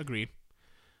 Yeah, agreed.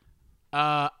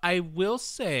 I will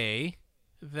say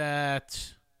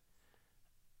that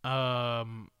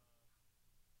I'm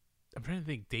trying to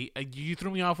think. You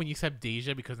threw me off when you said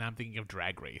Deja because now I'm thinking of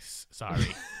Drag Race. Sorry.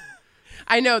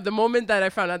 I know. The moment that I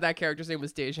found out that character's name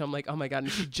was Deja, I'm like, oh my god,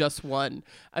 and she just won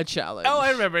a challenge. Oh,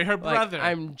 I remember her brother.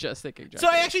 I'm just thinking. So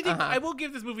I actually think I will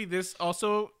give this movie this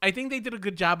also. I think they did a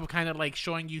good job of kind of like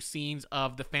showing you scenes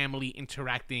of the family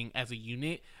interacting as a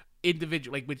unit,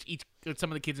 individual, like with some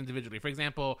of the kids individually. For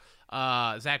example,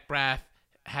 Zach Braff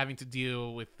having to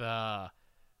deal with the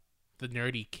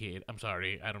nerdy kid. I'm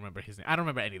sorry, I don't remember his name. I don't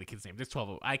remember any of the kids' names. There's 12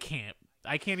 of them.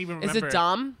 I can't even remember. Is it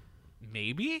Dom?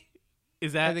 Maybe.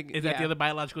 Is that the other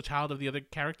biological child of the other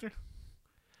character?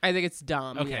 I think it's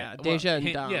Dom. Okay. Yeah, Deja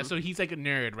and Dom. Yeah, so he's like a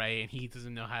nerd, right? And he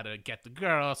doesn't know how to get the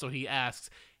girl, so he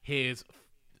asks his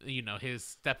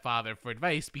stepfather for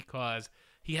advice because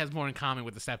he has more in common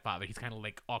with the stepfather. He's kind of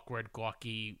like awkward,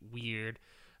 gawky, weird.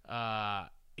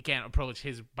 He can't approach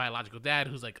his biological dad,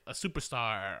 who's like a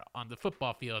superstar on the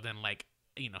football field and like,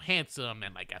 handsome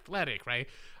and like athletic, right?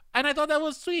 And I thought that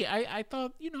was sweet. I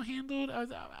thought,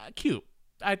 handled cute.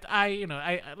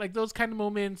 I like those kind of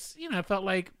moments. I felt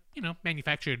like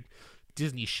manufactured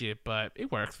Disney shit, but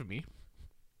it worked for me.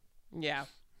 Yeah.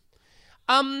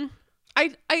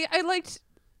 I liked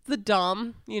the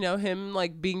Dom. Him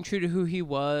like being true to who he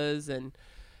was, and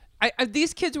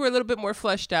these kids were a little bit more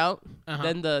fleshed out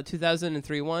than the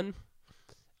 2003 one.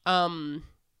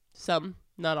 Some,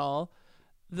 not all.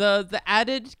 The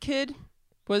added kid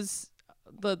was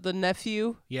the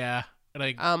nephew. Yeah.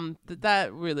 Like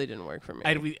that really didn't work for me.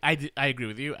 I agree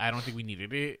with you. I don't think we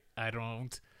needed it.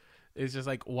 It's just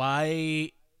like,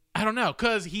 why? I don't know.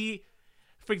 Cause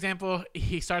for example,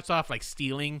 he starts off like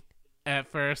stealing at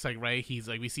first, like, right. He's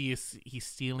like, we see he's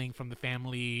stealing from the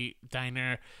family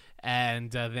diner,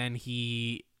 and then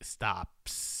he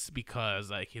stops because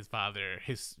like his father,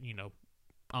 his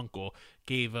uncle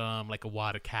gave him like a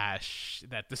wad of cash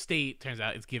that the state turns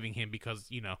out is giving him because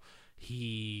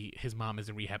his mom is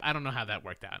in rehab. I don't know how that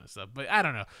worked out and stuff, but I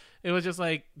don't know. It was just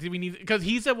like, did we need? Because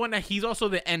he's the one that he's also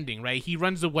the ending, right? He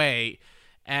runs away,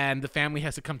 and the family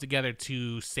has to come together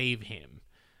to save him.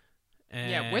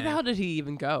 And, where the hell did he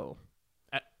even go?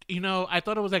 I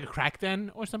thought it was like a crack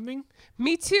den or something.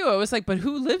 Me too. I was like, but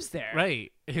who lives there?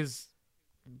 Right, his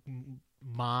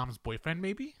mom's boyfriend,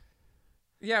 maybe.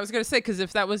 Yeah, I was gonna say because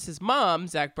if that was his mom,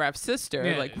 Zach Braff's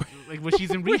sister, well,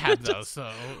 she's in rehab though,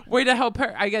 so way to help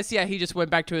her. I guess he just went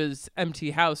back to his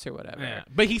empty house or whatever. Yeah.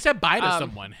 But he said bye to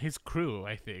someone, his crew,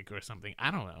 I think, or something.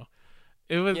 I don't know.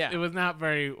 It was not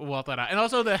very well thought out, and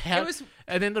also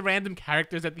and then the random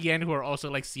characters at the end who are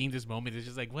also like seeing this moment. It's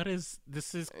just like, what is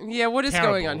this? Is what is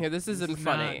terrible. going on here? This isn't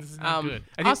funny. This is not good.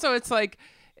 Also, it's like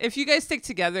if you guys stick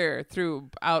together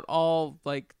throughout all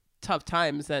like tough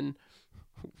times, then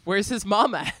where's his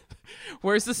mom at?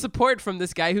 Where's the support from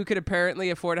this guy who could apparently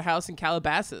afford a house in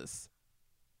Calabasas?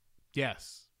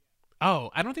 Yes. Oh,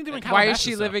 I don't think they were in Calabasas. Why is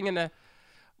she living in a?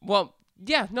 Well,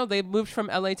 yeah, no, they moved from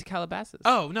LA to Calabasas.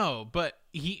 Oh no, but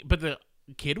the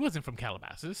kid wasn't from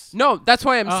Calabasas. No, that's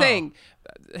why I'm saying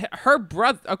her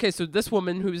brother. Okay, so this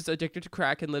woman who's addicted to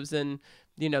crack and lives in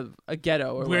a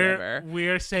ghetto or whatever.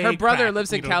 We're saying her brother crack.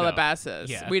 lives in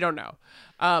Calabasas. Yeah. We don't know.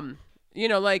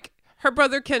 Like her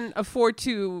brother can afford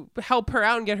to help her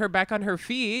out and get her back on her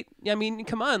feet. I mean,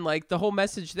 come on, like the whole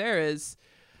message there is,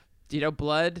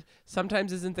 blood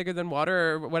sometimes isn't thicker than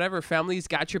water or whatever. Family's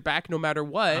got your back no matter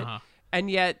what. And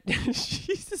yet,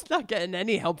 she's just not getting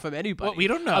any help from anybody. Well, we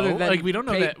don't know. We don't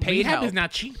know that rehab is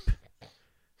not cheap.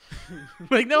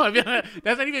 Like, no, I mean,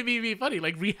 that's not even being funny.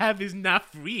 Like, rehab is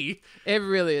not free. It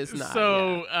really is not.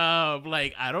 So,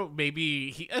 like, I don't,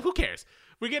 maybe, who cares?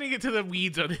 We're getting into the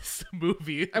weeds on this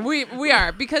movie. And we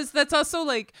are, because that's also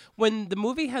like when the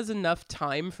movie has enough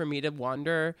time for me to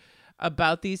wonder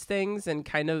about these things and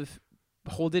kind of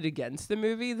hold it against the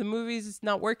movie's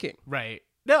not working. Right.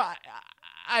 No,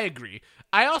 I agree.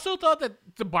 I also thought that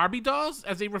the Barbie dolls,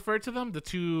 as they referred to them, the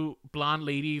two blonde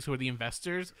ladies who are the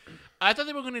investors, I thought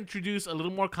they were going to introduce a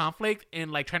little more conflict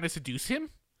in, like, trying to seduce him.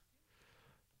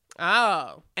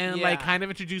 Oh. And, yeah. like, kind of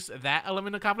introduce that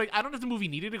element of conflict. I don't know if the movie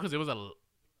needed it because it was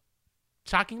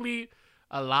shockingly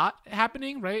a lot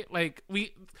happening, right? Like,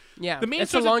 Yeah, the main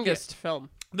it's the longest film.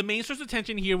 The main source of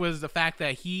tension here was the fact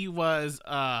that he was,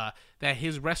 that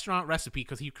his restaurant recipe,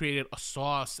 because he created a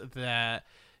sauce that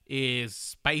is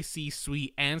spicy,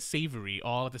 sweet, and savory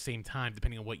all at the same time,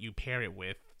 depending on what you pair it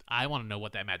with. I want to know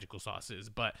what that magical sauce is,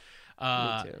 but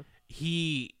Me too.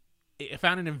 he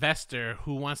found an investor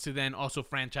who wants to then also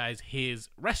franchise his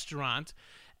restaurant,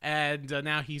 and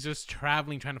now he's just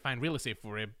traveling trying to find real estate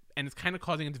for it, and it's kind of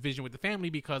causing a division with the family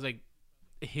because, like,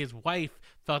 his wife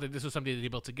thought that this was something that they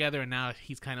built together, and now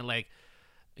he's kind of, like,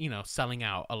 you know, selling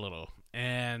out a little.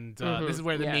 And this is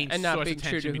where the main and not source being of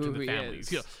true tension to between who the he families.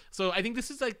 is. Yeah. So I think this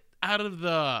is, like, out of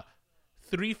the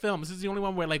 3 films, this is the only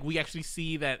one where, like, we actually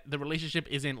see that the relationship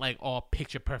isn't, like, all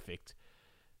picture perfect.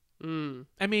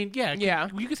 I mean, yeah,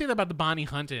 you could say that about the Bonnie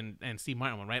Hunt and Steve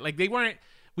Martin one, right? Like, they weren't.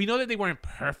 We know that they weren't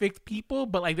perfect people,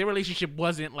 but, like, their relationship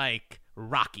wasn't, like,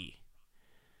 rocky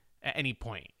at any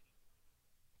point.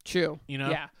 True. You know?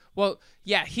 Yeah. Well,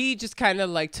 yeah, he just kind of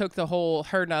like took the whole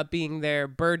her not being there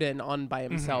burden on by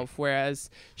himself, whereas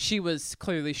she was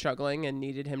clearly struggling and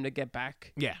needed him to get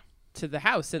back Yeah. to the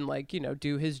house and, like, you know,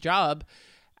 do his job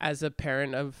as a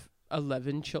parent of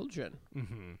 11 children.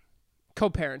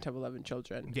 Co-parent of 11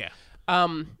 children. Yeah.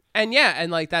 And yeah,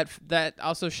 and like that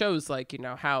also shows, like, you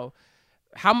know, how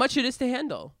much it is to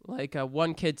handle. Like,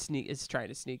 one kid is trying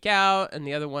to sneak out, and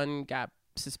the other one got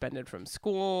suspended from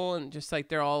school, and just like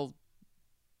they're all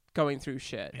going through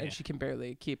shit, and she can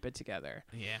barely keep it together.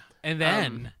 Yeah. And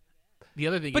then the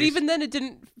other thing But is, even then, it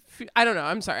didn't. I don't know.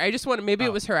 I'm sorry. I just wanted, maybe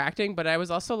it was her acting, but I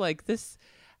was also like this.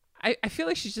 I feel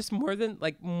like she's just more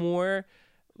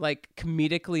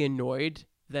comedically annoyed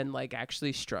than, like,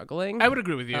 actually struggling. I would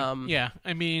agree with you. Yeah.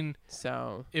 I mean,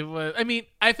 So it was. I mean,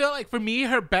 I felt like for me,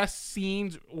 her best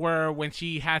scenes were when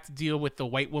she had to deal with the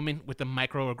white woman with the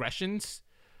microaggressions.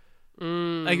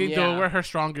 I think those were her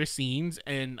stronger scenes,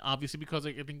 and obviously because,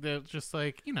 like, I think they're just,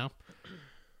 like, you know,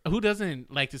 who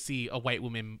doesn't like to see a white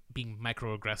woman being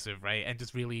microaggressive, right? And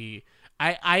just really,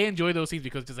 I enjoy those scenes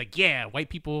because it's just like, yeah, white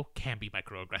people can be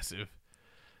microaggressive.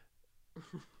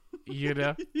 You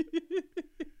know?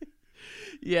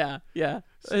 yeah.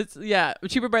 It's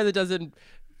Cheaper by the Dozen.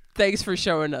 Thanks for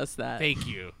showing us that. Thank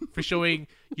you for showing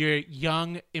your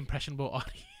young, impressionable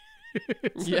audience.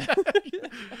 Yeah.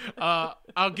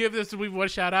 I'll give this movie one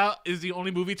shout out. Is the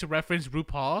only movie to reference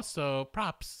RuPaul, so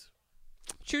props.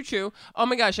 True. Oh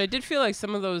my gosh, I did feel like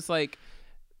some of those, like,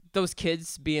 those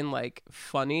kids being, like,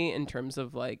 funny in terms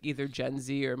of, like, either Gen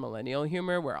Z or millennial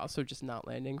humor were also just not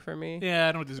landing for me. Yeah,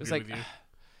 I don't disagree It was like, with you.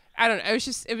 I don't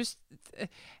know.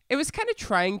 It was kind of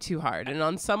trying too hard, and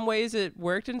on some ways it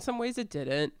worked, in some ways it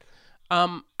didn't.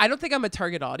 I don't think I'm a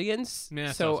target audience,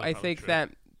 Yeah, so that's I probably think true. that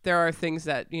there are things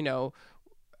that, you know,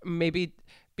 maybe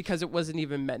because it wasn't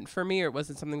even meant for me, or it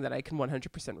wasn't something that I can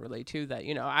 100% relate to, that,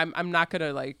 you know, I'm not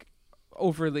gonna, like,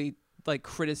 overly, like,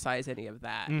 criticize any of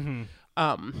that.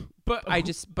 But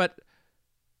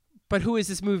But who is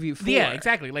this movie for? yeah,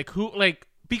 exactly. Like, who? Like,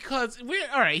 because we're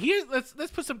all right. Here, let's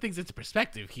put some things into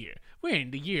perspective. Here, we're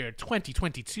in the year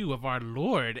 2022 of our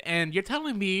Lord, and you're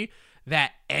telling me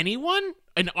that anyone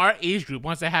in our age group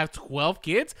wants to have 12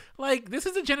 kids? Like, this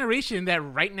is a generation that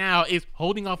right now is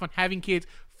holding off on having kids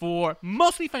for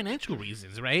mostly financial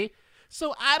reasons, right?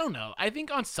 So I don't know. I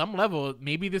think on some level,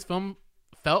 maybe this film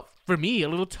felt for me a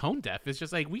little tone deaf. It's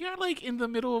just like, we are, like, in the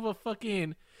middle of a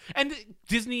fucking, and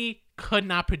Disney could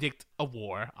not predict a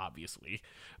war, obviously,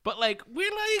 but, like,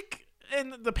 we're, like,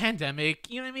 in the pandemic,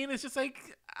 you know what I mean? It's just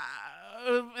like,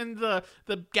 and the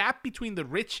gap between the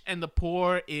rich and the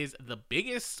poor is the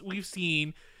biggest we've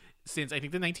seen since, I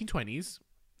think, the 1920s,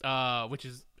 which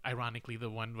is ironically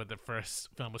the one where the first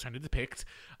film was trying to depict.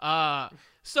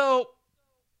 So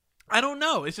I don't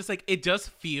know. It's just like, it does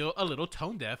feel a little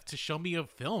tone deaf to show me a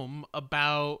film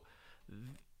about,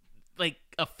 like,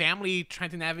 a family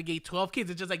trying to navigate 12 kids.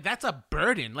 It's just like, that's a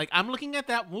burden. Like, I'm looking at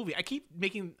that movie. I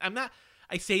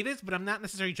say this, but I'm not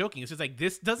necessarily joking. It's just like,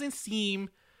 this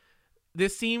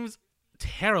seems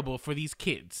terrible for these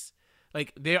kids.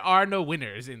 Like, there are no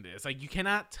winners in this. Like, you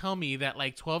cannot tell me that,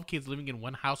 like, 12 kids living in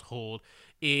one household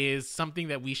is something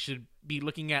that we should be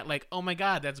looking at like, oh my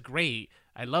God, that's great.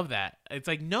 I love that. It's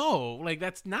like, no, like,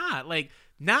 that's not, like,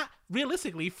 not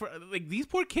realistically for, like, these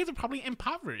poor kids are probably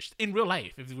impoverished in real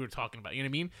life if we were talking about, you know what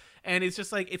I mean? And it's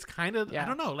just like, it's kind of, I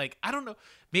don't know. Like, I don't know.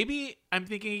 Maybe I'm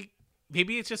thinking,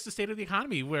 maybe it's just the state of the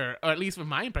economy where, or at least from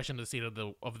my impression of the state of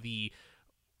the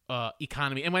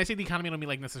economy. And when I say the economy, I don't mean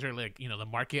like necessarily like, you know, the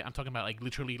market. I'm talking about like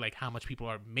literally like how much people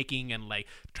are making and like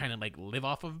trying to like live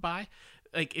off of by.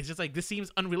 Like, it's just like, this seems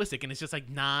unrealistic, and it's just like,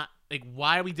 not like,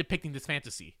 why are we depicting this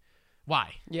fantasy?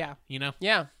 Why? Yeah. You know?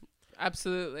 Yeah,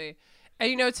 absolutely.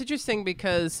 And, you know, it's interesting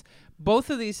because both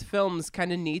of these films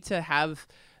kind of need to have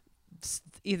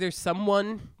either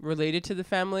someone related to the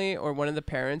family or one of the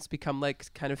parents become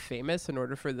like kind of famous in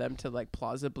order for them to like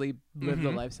plausibly live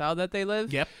the lifestyle that they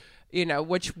live. Yep. You know,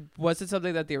 which wasn't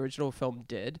something that the original film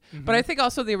did. But I think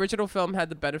also the original film had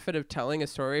the benefit of telling a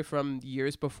story from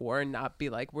years before and not be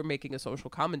like, we're making a social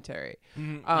commentary.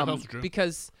 That's true.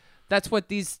 Because that's what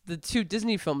the two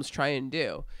Disney films try and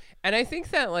do. And I think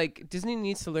that like Disney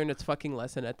needs to learn its fucking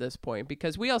lesson at this point,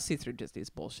 because we all see through Disney's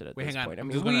bullshit at this point. I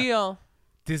mean, we all...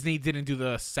 Disney didn't do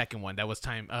the second one. That was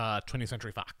 20th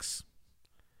Century Fox.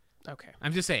 Okay.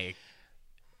 I'm just saying.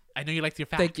 I know you like your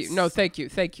facts. Thank you. No, thank you.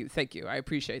 I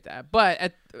appreciate that.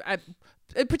 But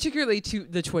particularly to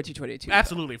the 2022.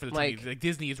 Absolutely, for the like, like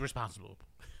Disney is responsible.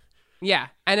 Yeah,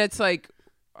 and it's like,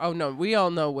 oh no, we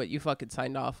all know what you fucking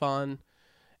signed off on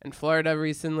in Florida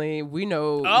recently. We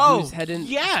know who's heading.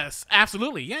 Yes,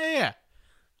 absolutely. Yeah.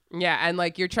 Yeah, and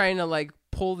like you're trying to like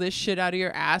pull this shit out of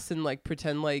your ass and like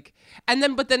pretend like,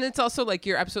 but then it's also like,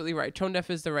 you're absolutely right. Tone deaf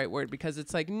is the right word, because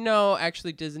it's like, no,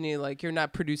 actually Disney, like, you're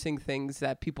not producing things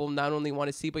that people not only want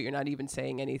to see, but you're not even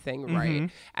saying anything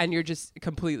right. And you're just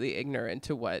completely ignorant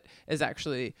to what is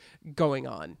actually going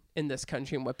on in this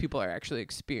country and what people are actually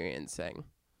experiencing.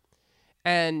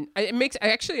 And it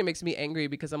makes me angry,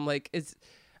 because I'm like,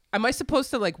 am I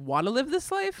supposed to like want to live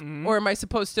this life, or am I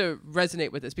supposed to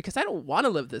resonate with this? Because I don't want to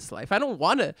live this life. I don't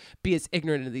want to be as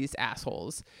ignorant of these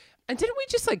assholes. And didn't we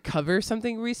just like cover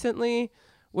something recently,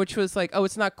 which was like, oh,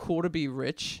 it's not cool to be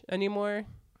rich anymore?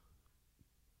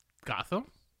 Gotham?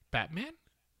 Batman?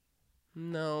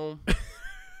 No.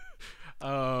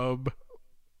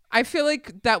 I feel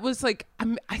like that was like,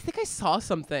 I think I saw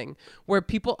something where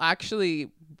people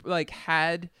actually like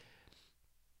had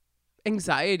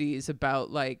anxieties about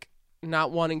like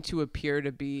not wanting to appear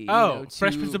to be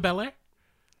Fresh Prince of Bel-Air?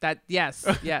 Yes.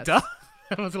 Duh.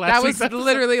 That was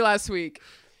literally last week.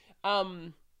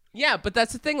 Yeah, but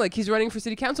that's the thing, like, he's running for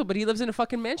city council, but he lives in a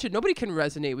fucking mansion. Nobody can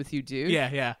resonate with you, dude.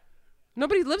 Yeah.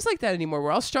 Nobody lives like that anymore.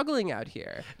 We're all struggling out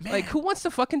here. Man. Like, who wants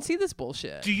to fucking see this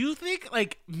bullshit? Do you think,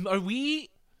 like,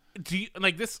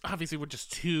 this, obviously we're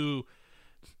just two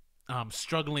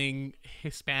struggling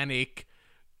Hispanic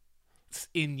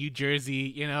in New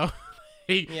Jersey, you know?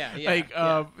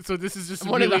 So this is just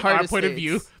one really of the our point states. of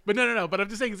view. But no. But I'm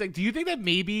just saying, it's like, do you think that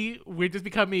maybe we're just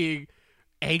becoming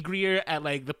angrier at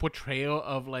like the portrayal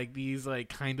of like these like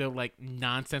kind of like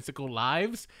nonsensical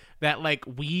lives that like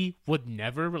we would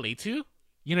never relate to?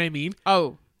 You know what I mean?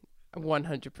 Oh,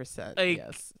 100%. Like,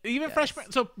 yes. Even yes. Fresh.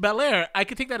 So Bel-Air, I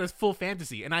could take that as full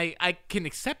fantasy, and I can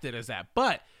accept it as that.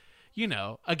 But you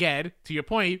know, again, to your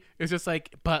point, it's just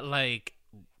like, but like,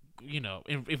 you know,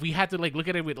 if we had to like look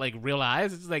at it with like real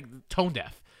eyes, it's like tone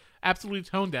deaf, absolutely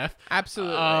tone deaf,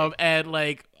 absolutely. And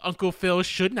like Uncle Phil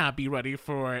should not be running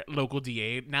for local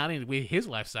DA, not in with his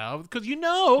lifestyle, because you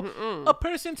know, a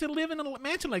person to live in a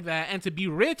mansion like that and to be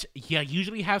rich,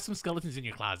 usually have some skeletons in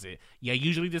your closet.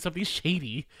 Usually there's something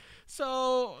shady.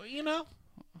 So you know.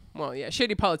 Well, yeah,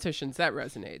 shady politicians, that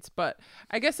resonates. But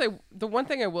I guess the one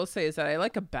thing I will say is that I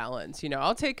like a balance. You know,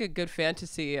 I'll take a good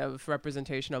fantasy of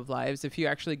representation of lives if you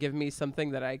actually give me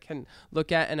something that I can look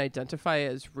at and identify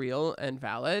as real and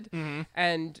valid.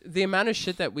 And the amount of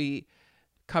shit that we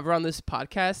cover on this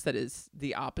podcast that is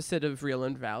the opposite of real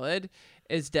and valid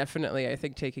is definitely, I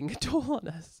think, taking a toll on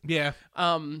us. Yeah.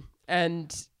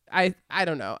 And I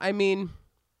don't know. I mean,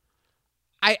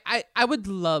 I would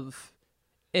love...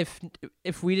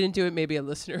 If we didn't do it, maybe a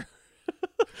listener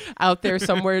out there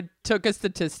somewhere took a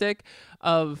statistic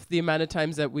of the amount of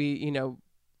times that we, you know,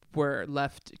 were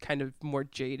left kind of more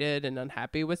jaded and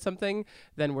unhappy with something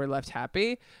than we're left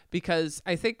happy. Because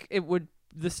I think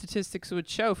the statistics would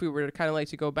show, if we were to kind of like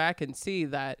to go back and see,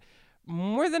 that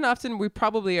more than often we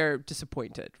probably are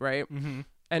disappointed, right?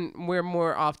 And we're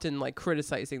more often like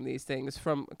criticizing these things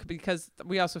because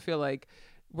we also feel like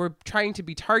we're trying to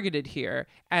be targeted here,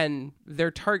 and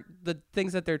the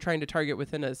things that they're trying to target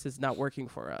within us is not working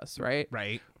for us, right?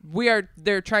 Right.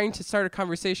 They're trying to start a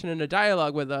conversation and a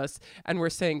dialogue with us, and we're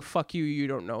saying, fuck you, you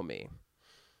don't know me.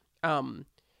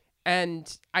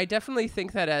 And I definitely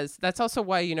think that's also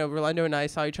why, Rolando and I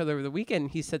saw each other over the weekend.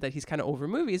 He said that he's kind of over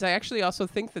movies. I actually also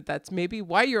think that that's maybe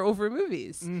why you're over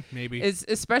movies. Maybe. Is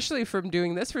especially from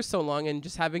doing this for so long and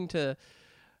just having to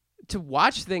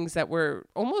watch things that were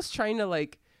almost trying to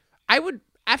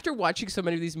after watching so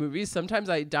many of these movies, sometimes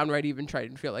I downright even try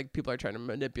to feel like people are trying to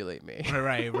manipulate me.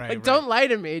 Right. Like, don't lie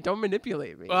to me. Don't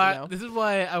manipulate me. Well, this is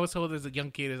why I was told as a young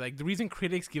kid is like the reason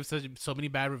critics give so many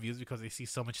bad reviews because they see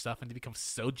so much stuff and they become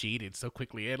so jaded so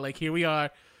quickly. And like here we are,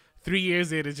 3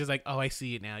 years in, it's just like, oh, I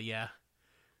see it now. Yeah.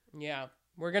 Yeah.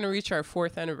 We're gonna reach our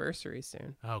 4th anniversary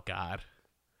soon. Oh God.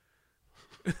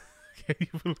 Can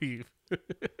you believe?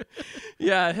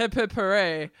 Yeah, hip hip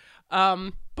hooray.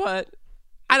 But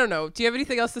I don't know. Do you have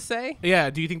anything else to say? Yeah.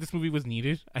 Do you think this movie was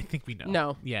needed? I think we know.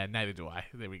 No. Yeah, neither do I.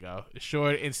 There we go.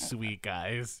 Short and sweet,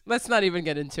 guys. Let's not even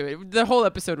get into it. The whole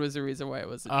episode was the reason why it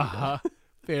wasn't needed.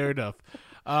 Fair enough.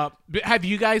 But have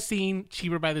you guys seen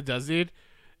Cheaper by the Dozen?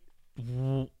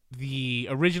 The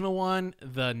original one,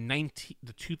 the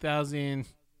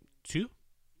 2002?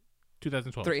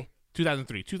 2012.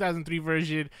 2003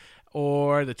 version,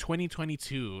 or the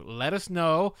 2022. Let us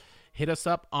know. Hit us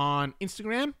up on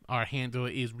Instagram. Our handle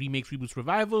is Remakes, Reboots,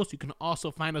 Revivals. You can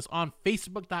also find us on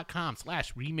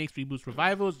Facebook.com/Remakes, Reboots,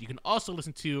 Revivals. You can also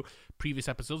listen to previous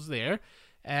episodes there.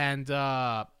 And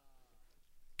send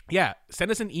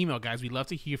us an email, guys. We'd love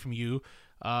to hear from you.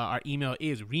 Our email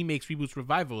is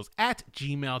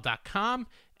remakesrebootsrevivals@gmail.com.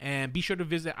 And be sure to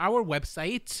visit our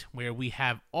website where we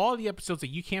have all the episodes that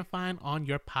you can't find on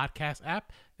your podcast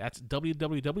app. That's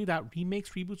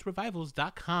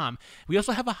www.remakesrebootsrevivals.com. We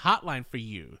also have a hotline for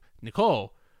you.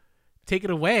 Nicole, take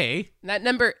it away. That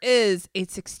number is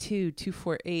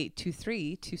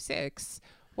 862-248-2326.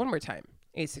 One more time,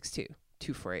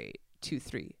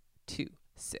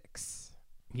 862-248-2326.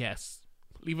 Yes.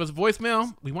 Leave us a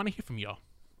voicemail. We want to hear from y'all.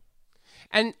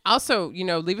 And also,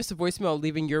 leave us a voicemail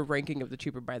leaving your ranking of the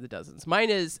Cheaper by the Dozens. Mine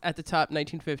is at the top,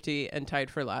 1950, and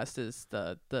tied for last is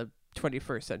the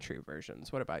 21st century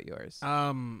versions. What about yours?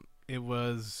 It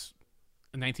was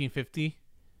 1950,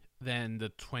 then the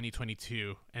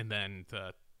 2022, and then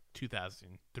the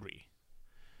 2003.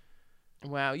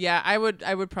 Wow. Yeah, I would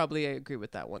probably agree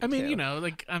with that one. I mean, too.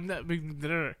 I'm not.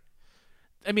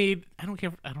 I mean, I don't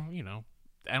care.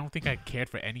 I don't think I cared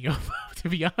for any of them, to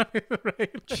be honest.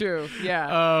 Right? True. Yeah.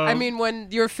 I mean, when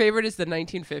your favorite is the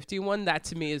 1950 one, that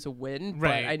to me is a win.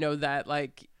 Right. But I know that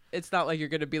it's not like you're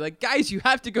going to be like, guys, you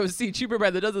have to go see Cheaper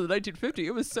by the Dozen of the 1950.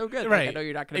 It was so good. Right. I know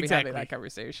you're not going to be having that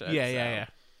conversation. Yeah.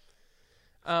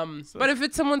 But if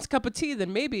it's someone's cup of tea,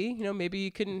 then maybe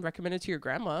you can recommend it to your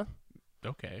grandma.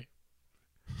 Okay.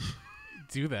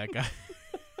 Do that, guy.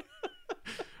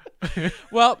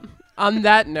 Well, on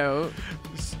that note,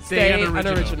 stay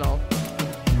unoriginal.